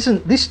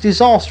 this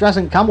disaster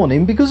hasn't come on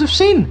him because of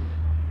sin.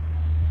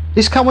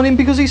 It's come on him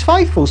because he's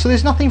faithful, so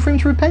there's nothing for him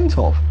to repent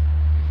of.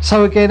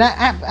 So again,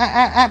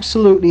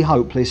 absolutely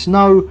hopeless.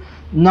 No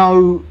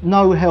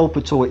help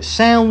at all. It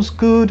sounds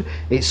good,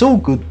 it's all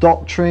good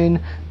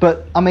doctrine,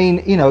 but I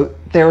mean,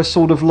 there are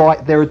sort of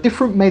like, there are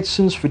different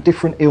medicines for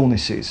different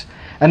illnesses.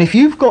 And if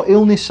you've got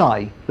illness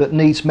A that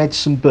needs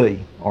medicine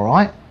B, all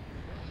right,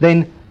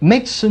 then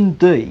medicine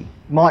D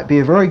might be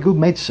a very good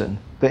medicine,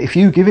 but if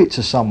you give it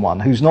to someone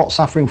who's not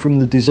suffering from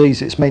the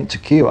disease it's meant to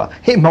cure,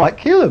 it might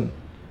kill them.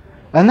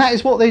 And that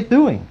is what they're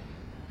doing.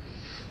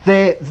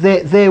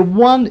 They're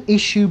one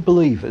issue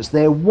believers.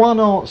 They're one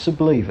answer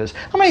believers.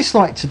 I mean, it's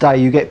like today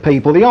you get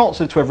people, the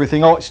answer to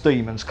everything, oh, it's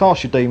demons.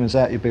 Cast your demons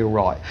out, you'll be all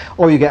right.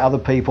 Or you get other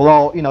people,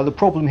 oh, you know, the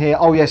problem here,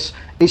 oh yes,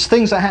 it's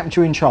things that happened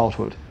to you in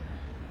childhood.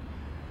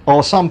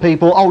 Or some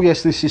people, oh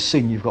yes, this is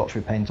sin you've got to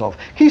repent of.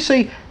 You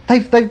see,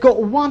 they've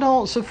got one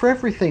answer for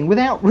everything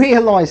without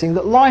realising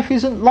that life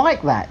isn't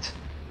like that.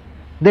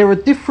 There are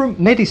different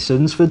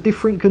medicines for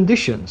different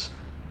conditions.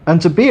 And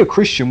to be a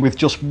Christian with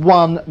just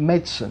one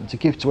medicine to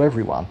give to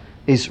everyone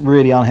is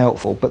really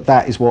unhelpful, but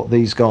that is what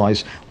these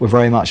guys were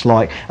very much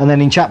like. And then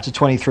in chapter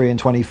 23 and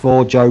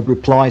 24, Job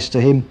replies to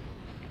him.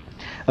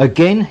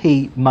 Again,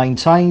 he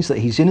maintains that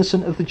he's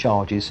innocent of the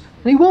charges,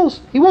 and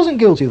he wasn't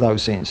guilty of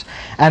those sins.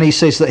 And he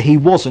says that he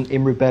wasn't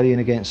in rebellion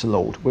against the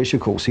Lord, which of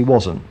course he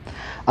wasn't.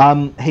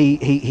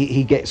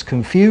 He gets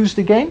confused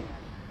again.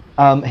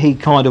 He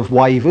kind of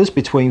wavers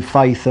between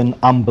faith and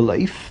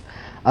unbelief.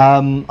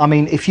 I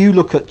mean, if you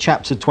look at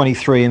chapter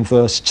 23 and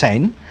verse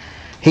 10,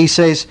 he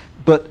says,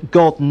 but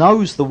God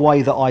knows the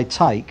way that I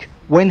take.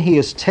 When he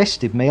has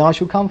tested me, I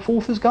shall come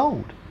forth as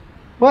gold.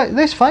 Well,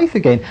 there's faith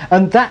again.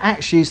 And that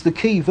actually is the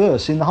key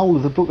verse in the whole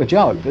of the book of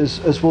Job,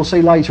 as we'll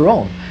see later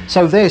on.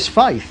 So there's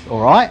faith,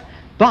 all right?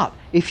 But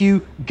if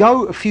you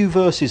go a few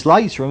verses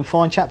later and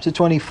find chapter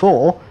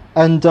 24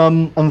 and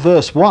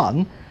verse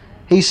 1,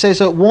 he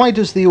says, why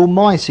does the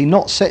Almighty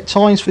not set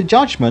times for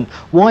judgment?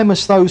 Why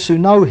must those who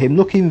know him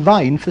look in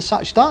vain for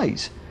such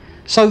days?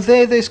 So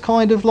there's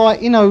kind of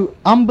like, you know,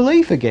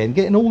 unbelief again,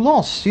 getting all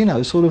lost, you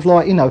know, sort of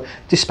like, you know,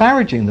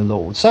 disparaging the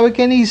Lord. So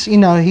again,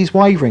 he's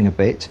wavering a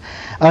bit.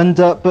 And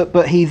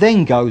but he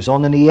then goes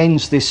on and he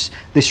ends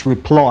this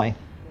reply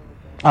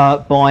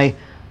by,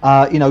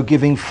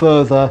 giving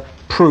further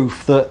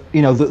proof that,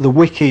 you know, that the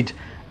wicked,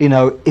 you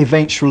know,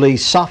 eventually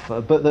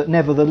suffer, but that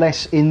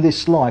nevertheless in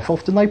this life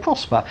often they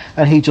prosper.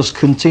 And he just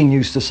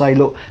continues to say,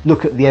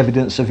 look at the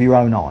evidence of your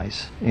own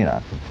eyes, you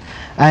know.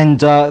 And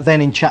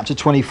then in chapter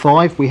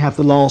 25 we have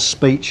the last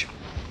speech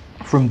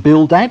from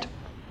Bildad,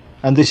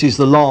 and this is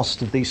the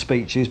last of these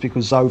speeches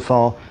because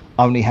Zophar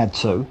only had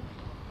two.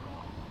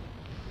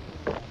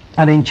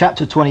 And in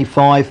chapter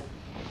 25,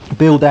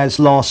 Bildad's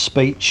last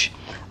speech,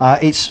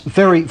 it's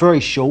very, very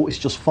short. It's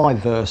just 5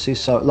 verses,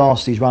 so at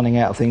last he's running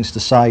out of things to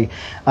say.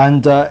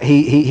 And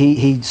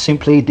he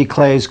simply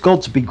declares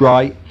God to be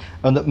great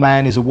and that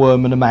man is a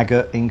worm and a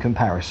maggot in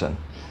comparison.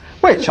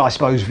 Which I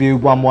suppose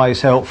viewed one way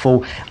is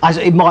helpful. As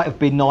it might have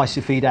been nice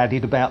if he'd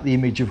added about the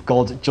image of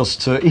God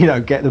just to, you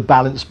know, get the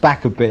balance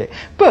back a bit.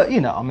 But,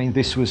 you know, I mean,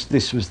 this was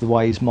the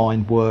way his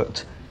mind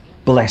worked.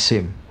 Bless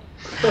him.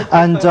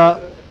 And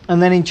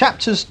then in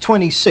chapters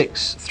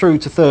 26 through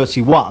to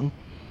 31,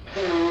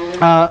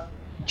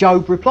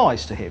 Job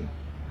replies to him.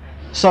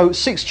 So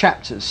 6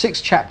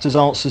 chapters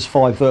answers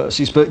 5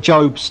 verses, but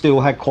Job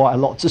still had quite a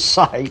lot to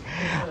say.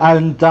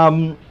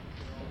 And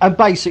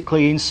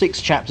basically in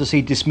 6 chapters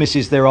he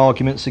dismisses their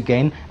arguments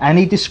again, and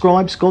he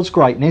describes God's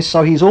greatness.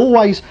 So he's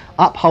always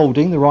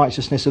upholding the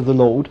righteousness of the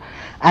Lord,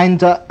 and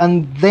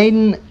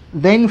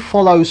then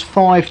follows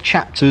 5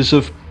 chapters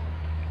of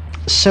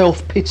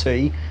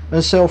self-pity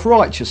and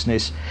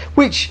self-righteousness,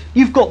 which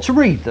you've got to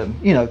read them,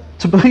 you know,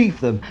 to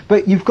believe them,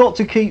 but you've got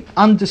to keep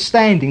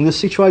understanding the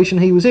situation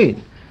he was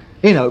in,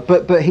 you know.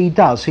 But he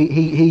does,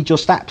 he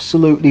just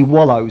absolutely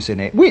wallows in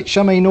it, which,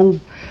 I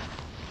mean,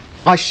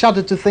 I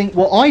shudder to think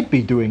what I'd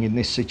be doing in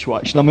this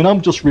situation. I mean,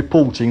 I'm just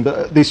reporting that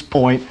at this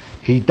point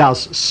he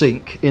does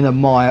sink in a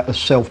mire of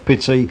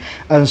self-pity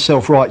and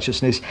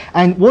self-righteousness.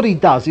 And what he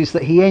does is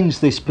that he ends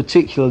this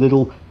particular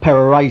little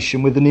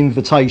peroration with an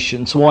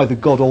invitation to either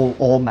God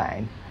or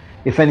man.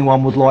 If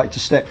anyone would like to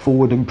step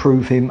forward and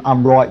prove him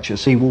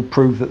unrighteous, he will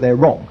prove that they're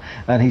wrong.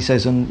 And he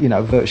says, and, you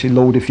know, virtually,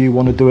 Lord, if you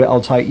want to do it,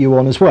 I'll take you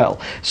on as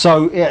well.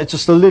 So yeah,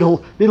 just a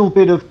little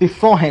bit of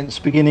defiance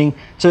beginning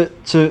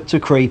to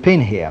creep in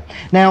here.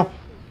 Now,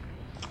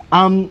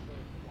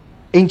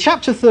 in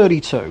chapter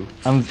 32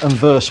 and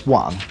verse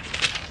 1,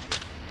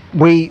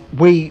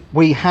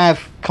 we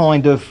have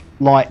kind of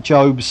like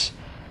Job's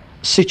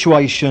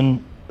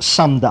situation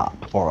summed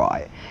up, all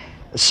right.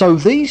 So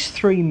these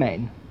 3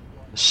 men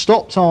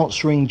stopped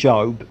answering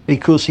Job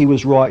because he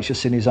was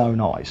righteous in his own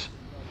eyes.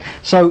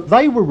 So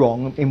they were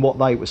wrong in what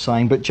they were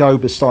saying, but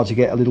Job has started to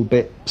get a little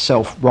bit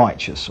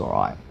self-righteous, all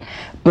right.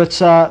 But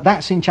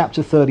that's in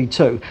chapter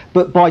 32.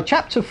 But by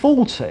chapter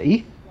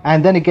 40,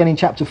 and then again in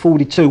chapter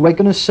 42, we're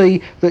going to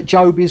see that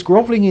Job is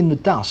grovelling in the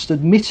dust,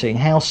 admitting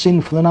how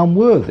sinful and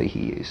unworthy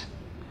he is.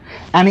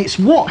 And it's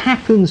what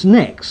happens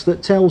next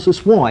that tells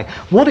us why.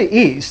 What it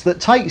is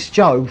that takes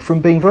Job from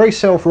being very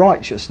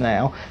self-righteous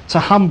now to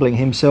humbling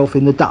himself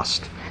in the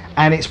dust.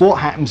 And it's what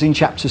happens in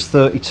chapters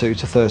 32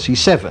 to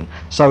 37.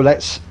 So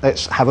let's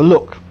have a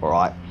look, all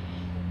right.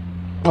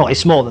 Oh,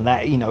 it's more than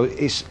that, you know,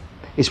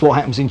 It's what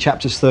happens in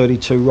chapters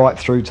 32 right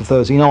through to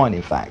 39,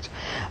 in fact.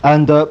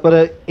 And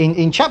but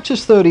in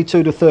chapters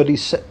 32 to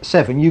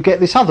 37, you get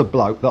this other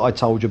bloke that I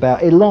told you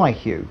about,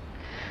 Elihu.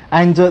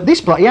 And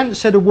this bloke, he hadn't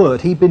said a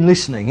word. He'd been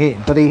listening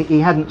in, but he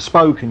hadn't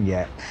spoken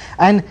yet.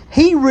 And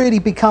he really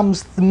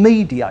becomes the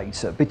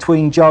mediator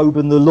between Job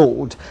and the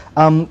Lord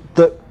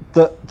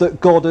that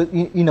God,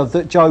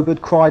 that Job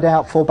had cried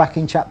out for back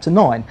in chapter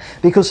 9,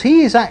 because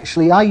he is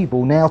actually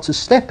able now to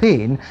step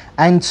in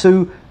and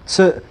to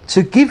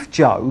give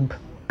Job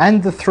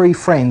and the three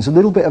friends a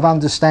little bit of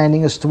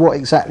understanding as to what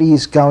exactly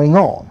is going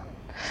on.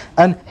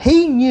 And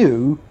he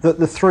knew that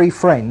the three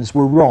friends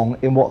were wrong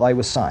in what they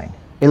were saying.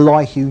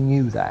 Elihu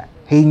knew that.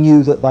 He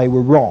knew that they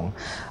were wrong.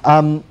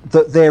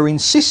 That their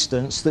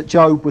insistence that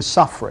Job was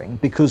suffering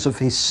because of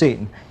his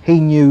sin, he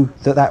knew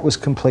that that was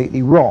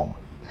completely wrong.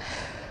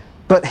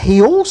 But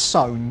he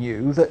also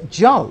knew that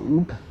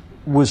Job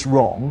was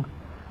wrong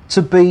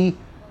to be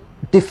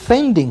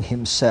defending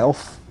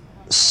himself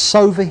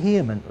so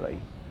vehemently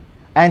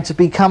and to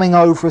be coming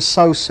over as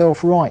so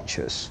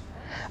self-righteous.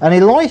 And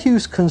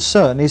Elihu's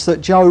concern is that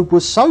Job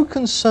was so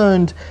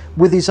concerned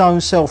with his own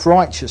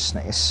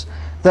self-righteousness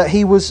that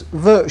he was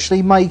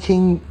virtually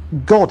making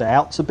God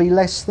out to be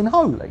less than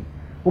holy,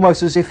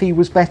 almost as if he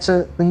was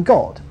better than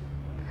God.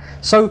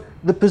 So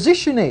the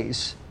position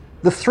is,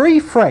 the three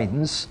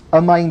friends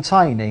are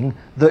maintaining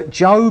that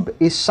Job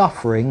is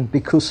suffering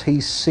because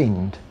he's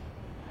sinned.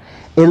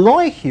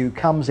 Elihu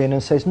comes in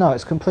and says, no,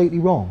 it's completely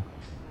wrong.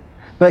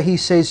 But he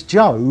says,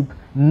 Job,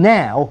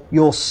 now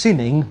you're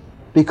sinning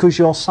because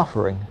you're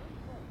suffering.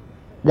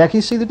 Now can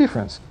you see the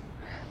difference?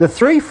 The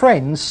three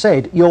friends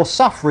said, you're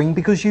suffering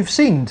because you've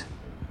sinned.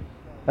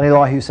 And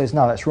Elihu says,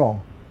 no, that's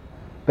wrong.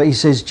 But he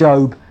says,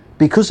 Job,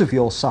 because of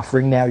your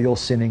suffering, now you're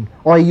sinning.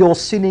 Or you're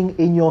sinning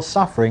in your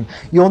suffering.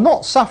 You're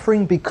not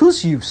suffering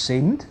because you've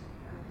sinned,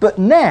 but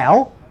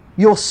now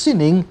you're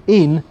sinning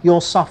in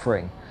your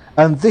suffering.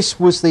 And this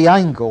was the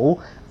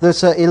angle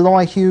that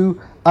Elihu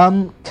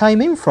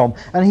came in from.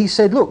 And he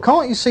said, look,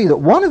 can't you see that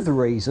one of the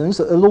reasons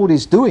that the Lord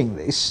is doing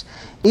this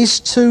is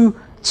to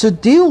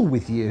deal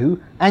with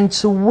you and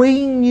to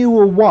wean you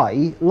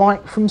away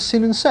like from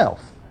sin and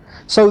self?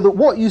 So that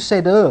what you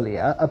said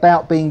earlier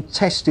about being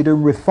tested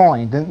and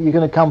refined and you're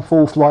going to come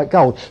forth like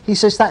gold, he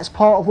says that's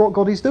part of what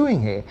God is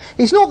doing here.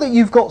 It's not that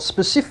you've got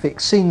specific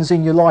sins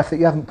in your life that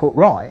you haven't put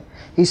right.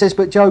 He says,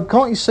 but Job,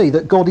 can't you see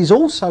that God is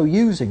also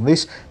using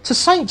this to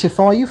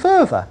sanctify you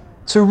further,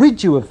 to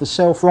rid you of the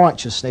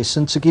self-righteousness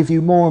and to give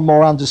you more and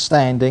more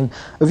understanding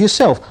of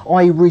yourself,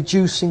 i.e.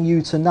 reducing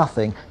you to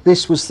nothing.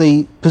 This was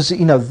the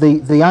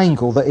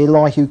angle that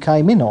Elihu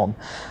came in on.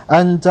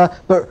 And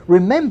but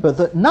remember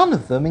that none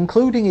of them,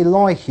 including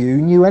Elihu,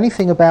 knew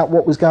anything about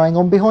what was going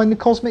on behind the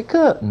cosmic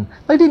curtain.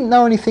 They didn't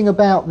know anything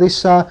about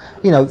this,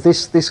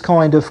 this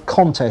kind of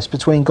contest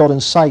between God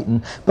and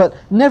Satan. But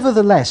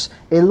nevertheless,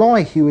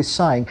 Elihu is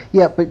saying,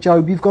 yeah, but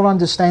Job, you've got to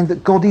understand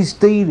that God is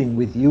dealing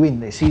with you in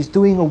this. He's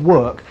doing a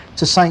work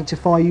to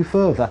sanctify you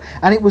further.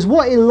 And it was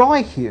what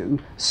Elihu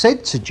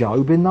said to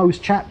Job in those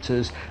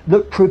chapters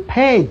that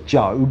prepared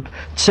Job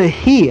to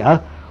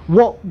hear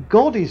what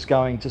God is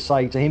going to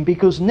say to him,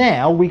 because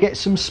now we get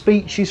some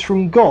speeches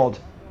from God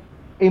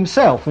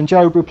himself, and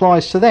Job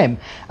replies to them.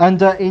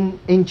 And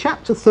in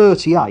chapter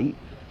 38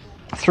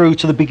 through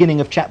to the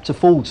beginning of chapter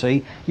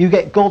 40, you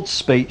get God's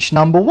speech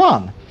number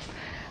 1.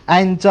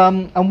 And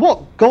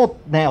what God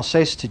now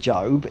says to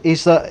Job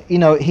is that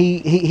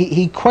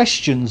he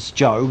questions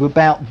Job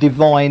about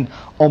divine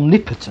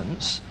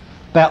omnipotence,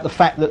 about the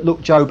fact that,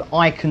 look, Job,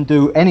 I can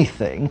do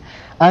anything,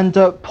 and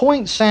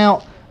points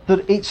out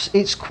that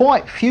it's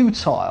quite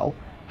futile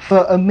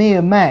for a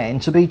mere man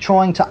to be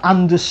trying to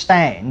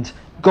understand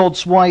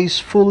God's ways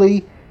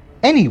fully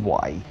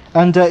anyway.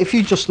 And if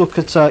you just look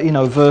at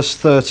verse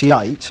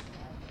 38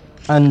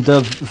 and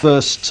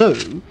verse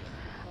 2,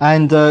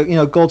 and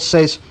God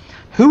says,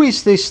 who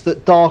is this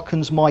that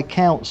darkens my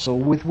counsel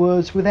with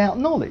words without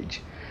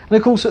knowledge? And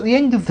of course, at the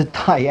end of the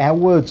day, our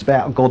words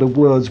about God are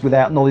words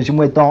without knowledge, and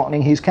we're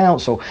darkening his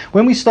counsel.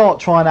 When we start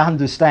trying to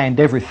understand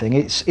everything,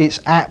 it's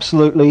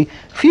absolutely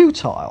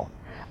futile.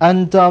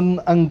 And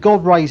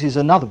God raises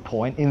another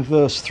point in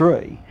verse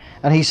 3,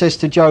 and he says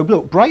to Job,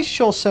 look, brace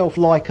yourself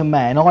like a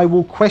man, I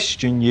will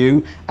question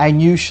you,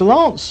 and you shall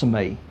answer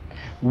me.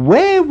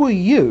 Where were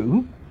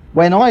you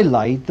when I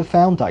laid the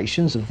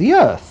foundations of the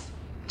earth?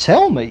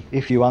 Tell me,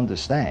 if you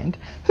understand.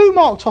 Who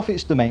marked off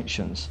its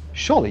dimensions?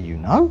 Surely you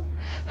know.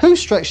 Who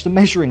stretched the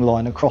measuring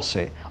line across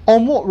it?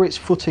 On what were its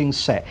footings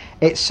set?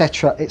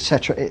 Etc.,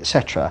 etc.,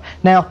 etc.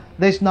 Now,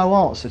 there's no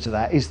answer to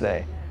that, is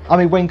there? I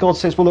mean, when God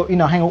says, well, look,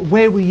 hang on,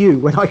 where were you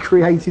when I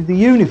created the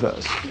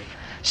universe?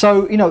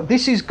 So,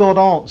 this is God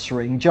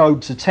answering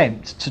Job's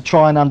attempt to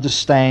try and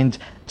understand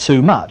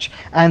too much.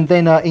 And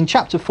then in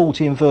chapter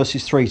 40 in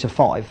verses 3 to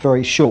 5,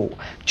 very short,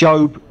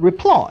 Job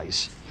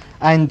replies.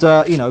 And,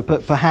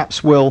 but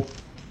perhaps we'll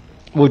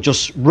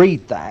just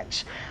read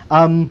that.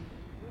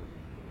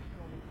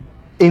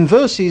 In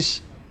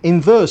verse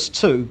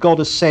 2, God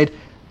has said,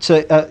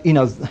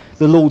 the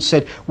Lord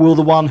said, will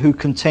the one who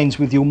contends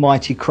with the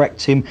Almighty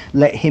correct him?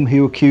 Let him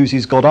who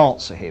accuses God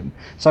answer him.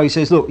 So he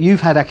says, look,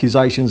 you've had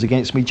accusations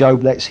against me,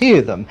 Job, let's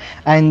hear them.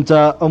 And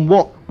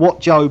what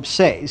Job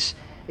says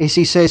is,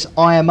 he says,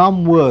 I am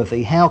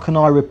unworthy, how can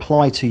I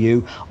reply to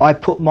you? I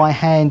put my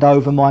hand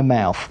over my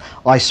mouth.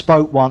 I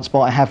spoke once,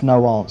 but I have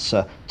no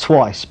answer.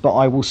 Twice, but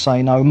I will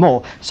say no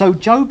more. So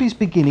Job is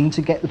beginning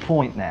to get the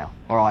point now.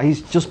 All right,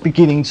 he's just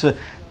beginning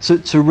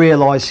to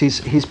realise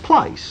his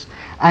place.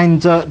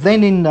 And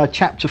then in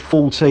chapter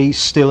 40,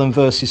 still in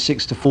verses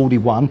 6 to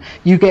 41,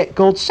 you get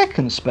God's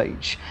second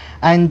speech.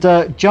 And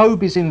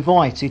Job is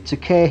invited to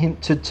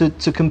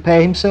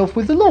compare himself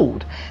with the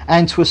Lord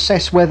and to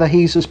assess whether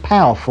he's as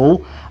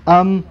powerful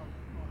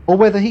or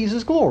whether he's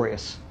as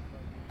glorious.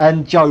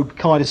 And Job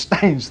kind of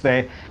stands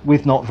there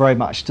with not very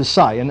much to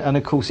say. And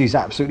of course, he's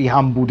absolutely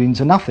humbled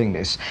into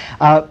nothingness.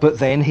 But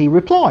then he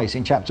replies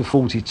in chapter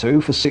 42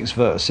 for 6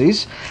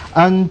 verses.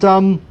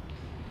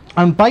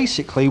 And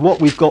basically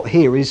what we've got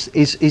here is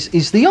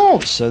the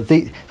answer,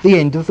 the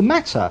end of the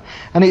matter.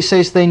 And it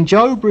says, then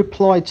Job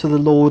replied to the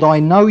Lord, I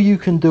know you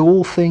can do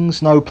all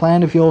things, no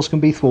plan of yours can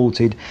be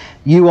thwarted.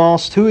 You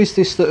asked, who is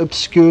this that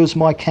obscures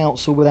my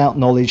counsel without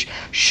knowledge?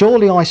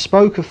 Surely I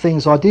spoke of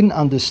things I didn't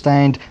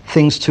understand,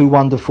 things too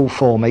wonderful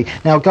for me.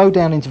 Now go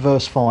down into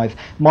verse 5.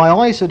 My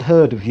eyes had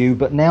heard of you,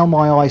 but now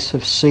my eyes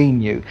have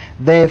seen you.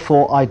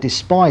 Therefore I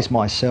despise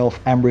myself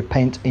and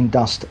repent in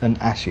dust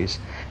and ashes.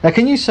 Now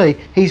can you see,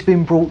 he's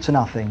been brought to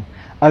nothing.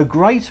 A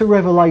greater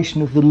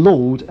revelation of the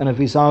Lord and of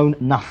his own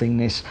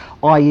nothingness,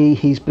 i.e.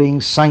 he's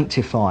being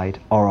sanctified,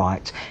 all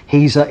right.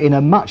 He's in a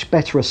much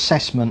better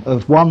assessment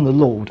of one, the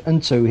Lord,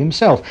 and two,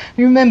 himself.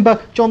 You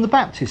remember John the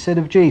Baptist said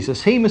of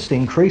Jesus, he must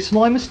increase and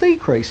I must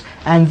decrease.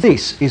 And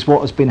this is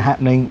what has been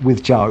happening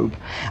with Job.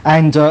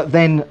 And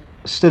then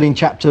still in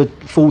chapter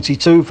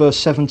 42, verse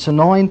 7 to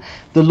 9,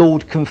 the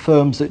Lord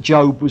confirms that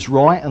Job was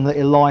right and that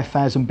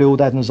Eliphaz and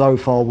Bildad and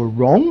Zophar were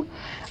wrong.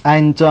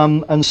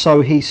 And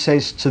so he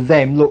says to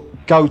them, look,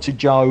 go to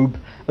Job,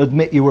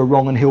 admit you were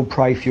wrong and he'll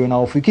pray for you and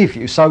I'll forgive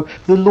you. So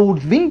the Lord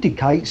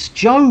vindicates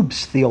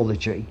Job's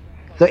theology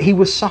that he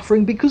was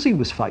suffering because he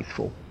was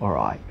faithful. All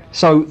right.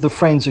 So the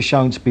friends are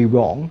shown to be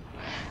wrong.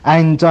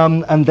 And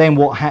then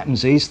what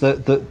happens is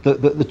that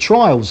the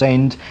trials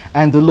end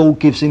and the Lord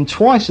gives him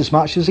twice as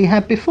much as he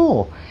had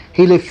before.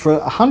 He lived for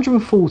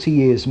 140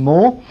 years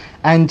more,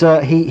 and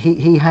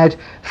he had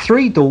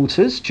 3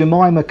 daughters,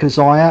 Jemima,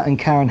 Keziah and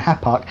Karen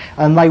Happuch,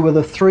 and they were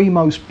the 3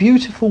 most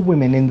beautiful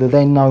women in the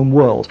then known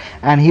world.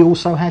 And he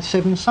also had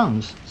 7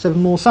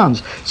 more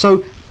sons.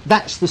 So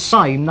that's the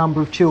same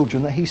number of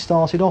children that he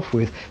started off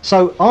with.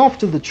 So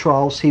after the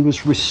trials he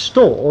was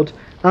restored,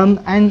 and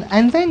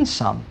then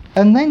some,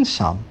 and then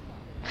some.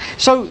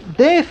 So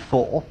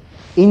therefore,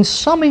 in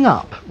summing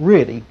up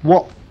really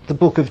what the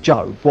book of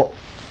Job, what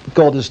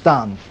God has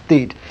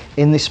did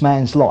in this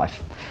man's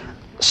life,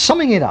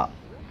 summing it up,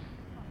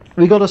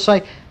 we've got to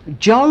say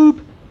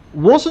Job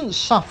wasn't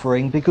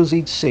suffering because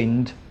he'd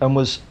sinned and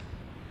was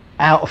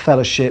out of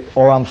fellowship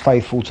or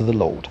unfaithful to the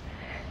Lord.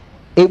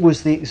 It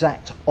was the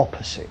exact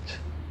opposite.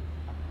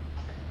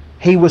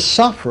 He was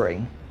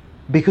suffering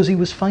because he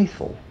was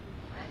faithful.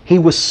 He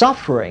was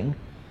suffering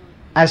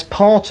as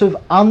part of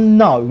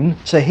unknown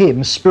to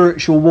him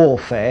spiritual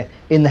warfare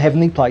in the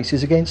heavenly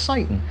places against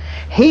Satan.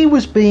 He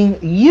was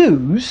being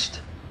used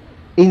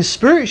in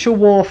spiritual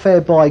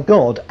warfare by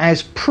God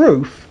as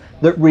proof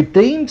that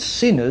redeemed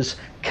sinners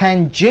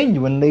can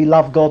genuinely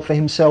love God for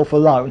himself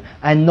alone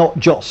and not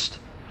just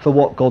for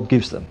what God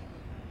gives them.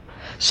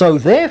 So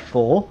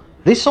therefore,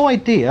 this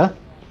idea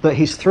that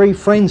his 3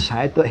 friends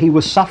had, that he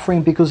was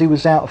suffering because he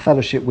was out of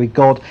fellowship with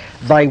God,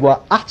 they were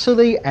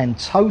utterly and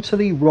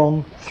totally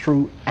wrong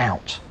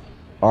throughout.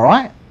 All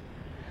right?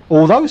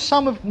 Although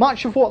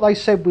much of what they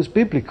said was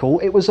biblical,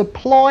 it was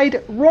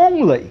applied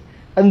wrongly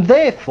and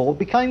therefore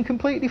became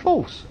completely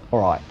false.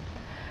 All right?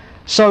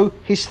 So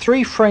his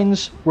 3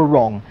 friends were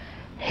wrong.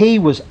 He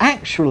was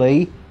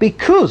actually,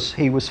 because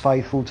he was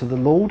faithful to the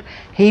Lord,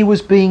 he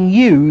was being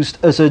used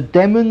as a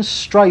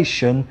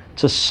demonstration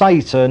to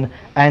Satan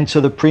and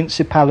to the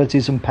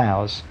principalities and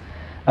powers.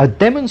 A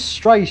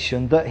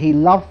demonstration that he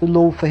loved the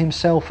Lord for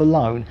himself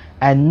alone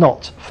and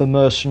not for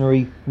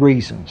mercenary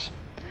reasons.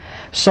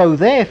 So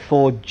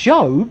therefore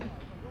Job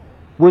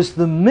was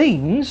the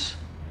means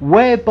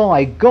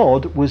whereby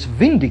God was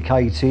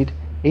vindicated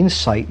in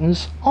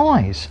Satan's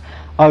eyes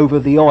over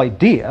the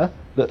idea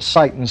that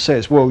Satan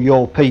says, well,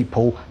 your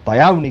people,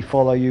 they only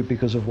follow you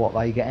because of what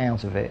they get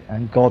out of it.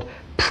 And God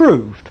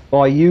proved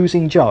by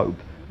using Job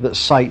that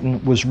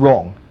Satan was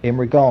wrong in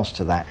regards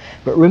to that.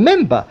 But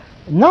remember,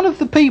 none of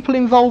the people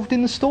involved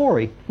in the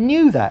story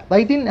knew that.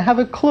 They didn't have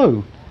a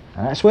clue.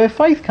 And that's where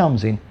faith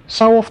comes in.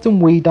 So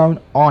often we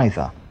don't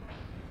either.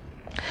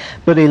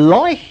 But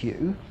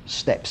Elihu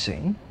steps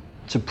in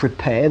to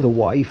prepare the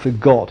way for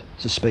God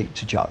to speak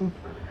to Job.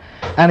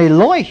 And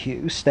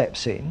Elihu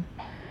steps in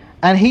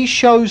and he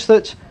shows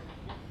that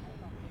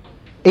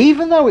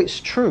even though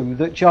it's true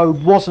that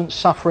Job wasn't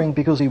suffering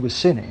because he was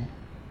sinning,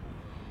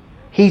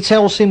 he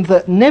tells him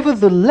that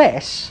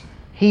nevertheless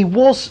he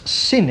was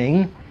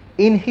sinning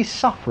in his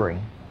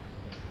suffering.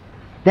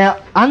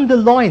 Now,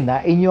 underline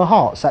that in your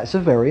hearts. That's a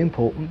very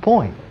important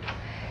point.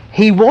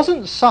 He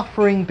wasn't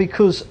suffering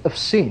because of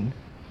sin,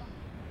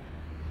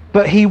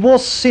 but he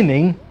was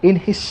sinning in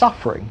his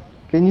suffering.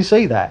 Can you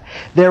see that?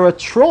 There are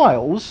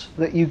trials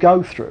that you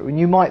go through, and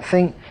you might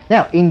think,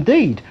 now,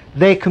 indeed,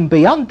 there can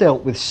be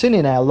undealt with sin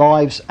in our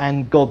lives,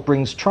 and God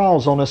brings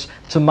trials on us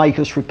to make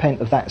us repent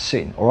of that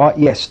sin. All right?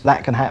 Yes,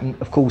 that can happen.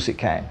 Of course it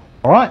can.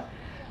 All right?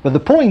 But the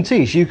point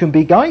is, you can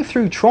be going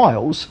through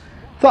trials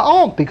that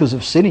aren't because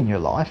of sin in your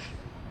life.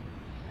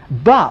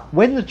 But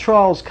when the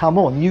trials come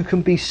on, you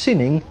can be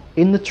sinning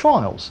in the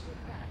trials.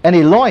 And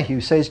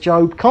Elihu says,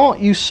 Job, can't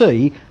you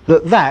see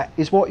that that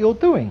is what you're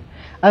doing?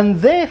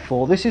 And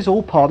therefore, this is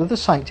all part of the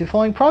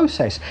sanctifying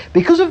process.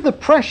 Because of the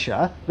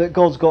pressure that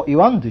God's got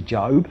you under,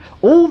 Job,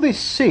 all this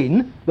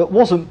sin that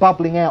wasn't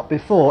bubbling out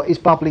before is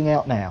bubbling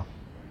out now.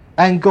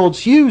 And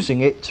God's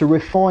using it to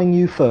refine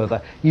you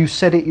further. You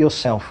said it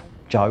yourself,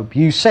 Job.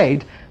 You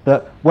said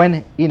that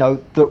when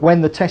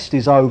the test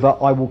is over,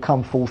 I will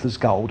come forth as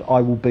gold.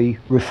 I will be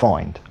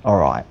refined. All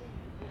right.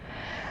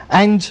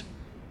 And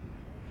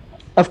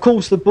of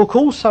course, the book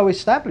also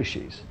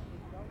establishes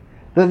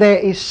that there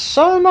is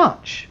so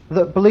much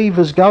that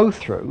believers go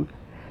through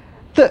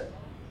that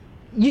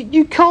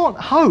you can't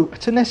hope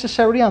to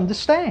necessarily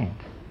understand.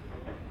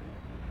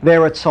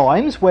 There are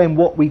times when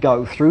what we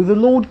go through, the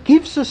Lord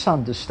gives us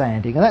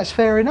understanding, and that's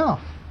fair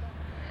enough.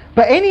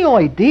 But any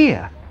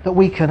idea that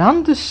we can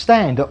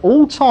understand at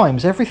all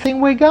times everything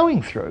we're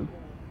going through,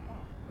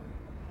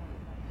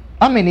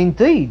 I mean,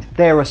 indeed,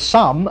 there are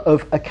some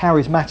of a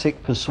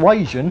charismatic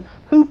persuasion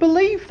who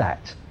believe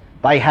that.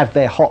 They have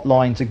their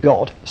hotline to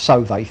God,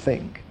 so they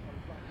think.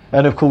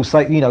 And of course,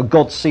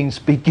 God seems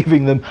to be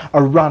giving them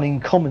a running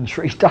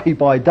commentary day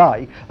by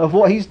day of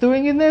what he's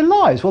doing in their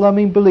lives. Well, I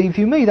mean, believe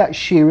you me, that's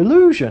sheer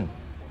illusion.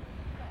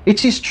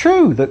 It is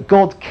true that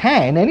God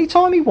can,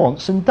 anytime he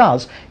wants and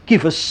does,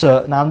 give us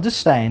certain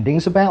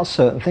understandings about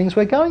certain things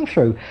we're going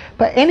through.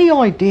 But any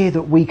idea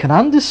that we can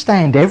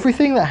understand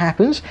everything that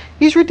happens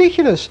is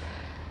ridiculous.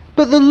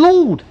 But the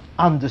Lord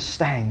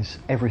understands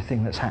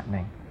everything that's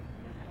happening.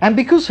 And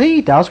because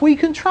he does, we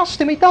can trust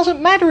him. It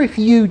doesn't matter if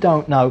you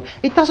don't know.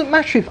 It doesn't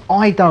matter if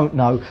I don't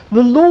know.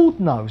 The Lord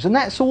knows, and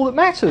that's all that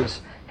matters.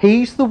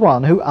 He's the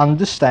one who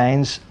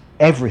understands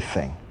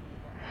everything.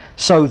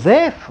 So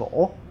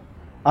therefore,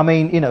 I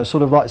mean,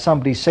 sort of like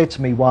somebody said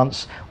to me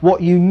once,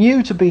 what you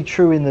knew to be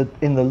true in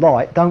the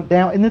light, don't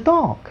doubt in the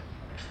dark.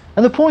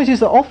 And the point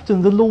is that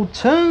often the Lord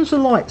turns the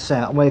lights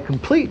out and we're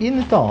completely in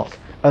the dark.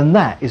 And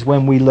that is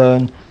when we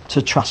learn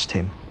to trust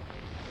him.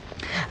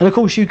 And of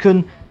course you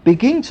can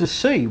begin to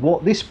see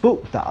what this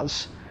book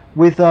does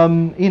with,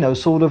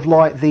 sort of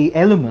like the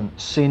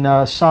elements in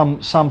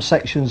some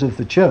sections of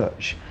the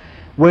church,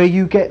 where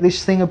you get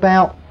this thing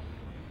about,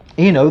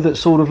 that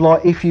sort of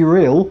like, if you're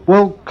ill,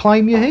 well,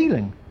 claim your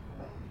healing.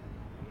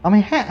 I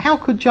mean, how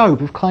could Job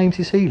have claimed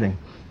his healing?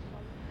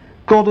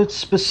 God had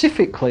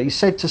specifically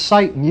said to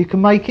Satan, you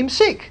can make him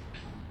sick.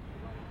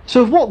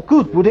 So of what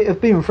good would it have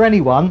been for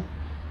anyone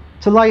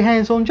to lay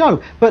hands on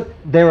Job? But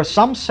there are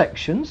some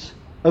sections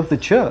of the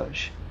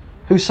church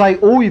who say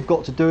all you've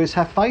got to do is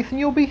have faith and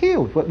you'll be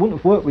healed. But it wouldn't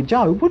have worked with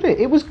Job, would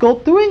it? It was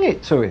God doing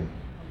it to him.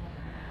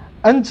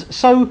 And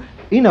so,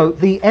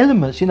 the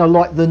elements,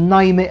 like the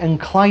name it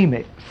and claim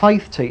it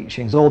faith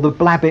teachings, or the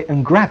blab it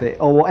and grab it,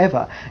 or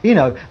whatever,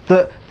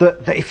 that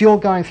if you're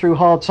going through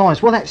hard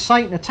times, well, that's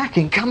Satan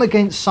attacking. Come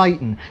against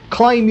Satan,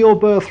 claim your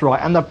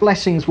birthright, and the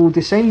blessings will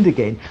descend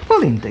again.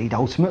 Well, indeed,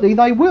 ultimately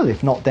they will,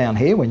 if not down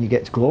here when you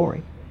get to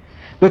glory.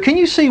 But can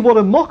you see what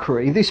a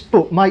mockery this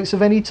book makes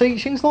of any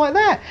teachings like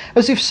that?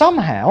 As if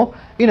somehow,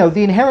 the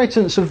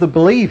inheritance of the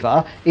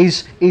believer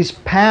is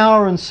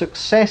power and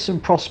success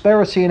and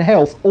prosperity and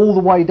health all the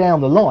way down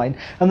the line,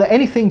 and that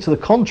anything to the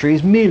contrary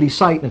is merely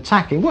Satan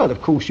attacking. Well,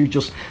 of course, you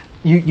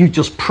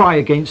just pray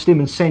against him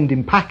and send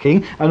him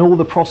packing, and all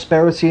the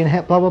prosperity and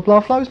health, blah, blah,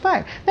 blah, flows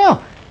back.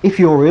 Now, if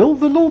you're ill,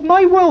 the Lord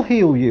may well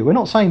heal you. We're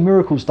not saying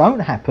miracles don't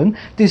happen.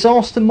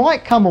 Disaster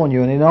might come on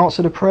you, and in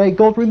answer to prayer,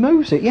 God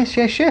removes it. Yes,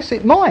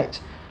 it might.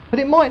 But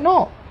it might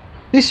not.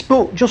 This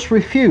book just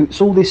refutes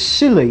all this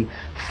silly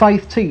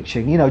faith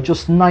teaching,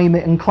 just name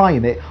it and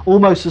claim it,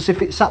 almost as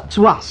if it's up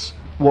to us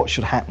what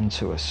should happen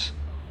to us.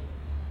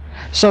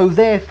 So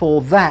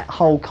therefore, that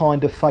whole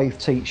kind of faith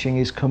teaching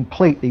is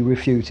completely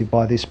refuted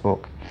by this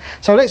book.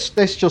 So let's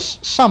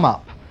just sum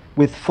up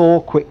with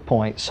 4 quick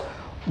points.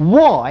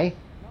 Why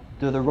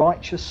do the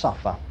righteous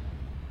suffer?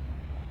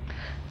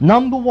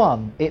 Number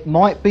 1, it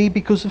might be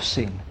because of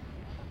sin.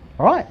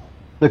 All right?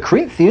 The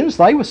Corinthians,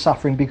 they were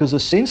suffering because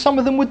of sin. Some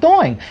of them were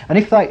dying.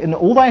 And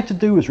all they had to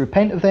do was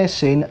repent of their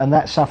sin, and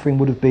that suffering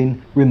would have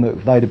been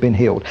removed. They'd have been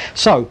healed.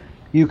 So,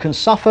 you can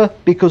suffer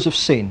because of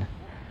sin.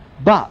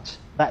 But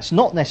that's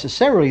not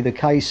necessarily the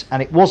case, and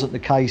it wasn't the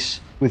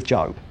case with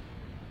Job.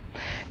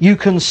 You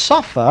can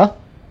suffer,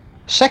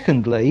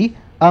 secondly,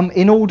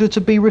 in order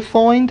to be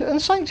refined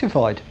and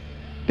sanctified.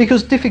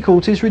 Because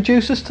difficulties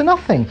reduce us to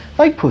nothing.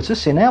 They put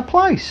us in our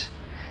place.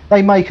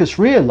 They make us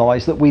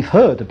realise that we've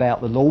heard about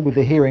the Lord with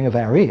the hearing of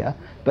our ear,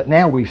 but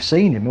now we've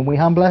seen him and we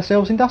humble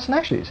ourselves in dust and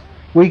ashes.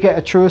 We get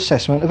a true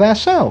assessment of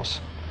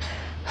ourselves.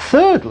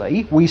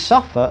 Thirdly, we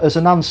suffer as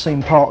an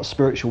unseen part of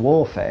spiritual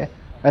warfare,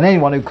 and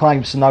anyone who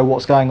claims to know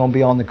what's going on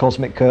behind the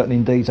cosmic curtain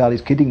in detail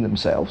is kidding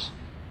themselves.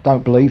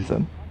 Don't believe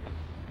them.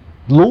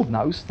 The Lord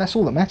knows, that's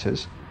all that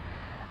matters.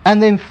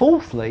 And then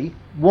fourthly,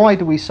 why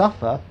do we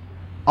suffer?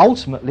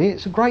 Ultimately,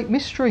 it's a great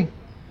mystery,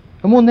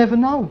 and we'll never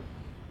know.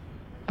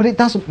 But it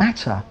doesn't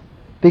matter,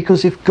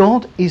 because if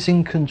God is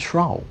in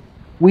control,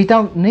 we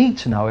don't need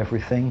to know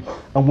everything,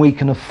 and we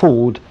can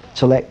afford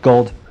to let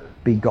God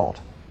be God.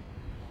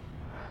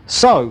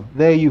 So,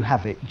 there you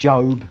have it,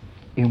 Job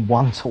in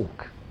one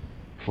talk.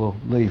 We'll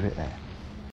leave it there.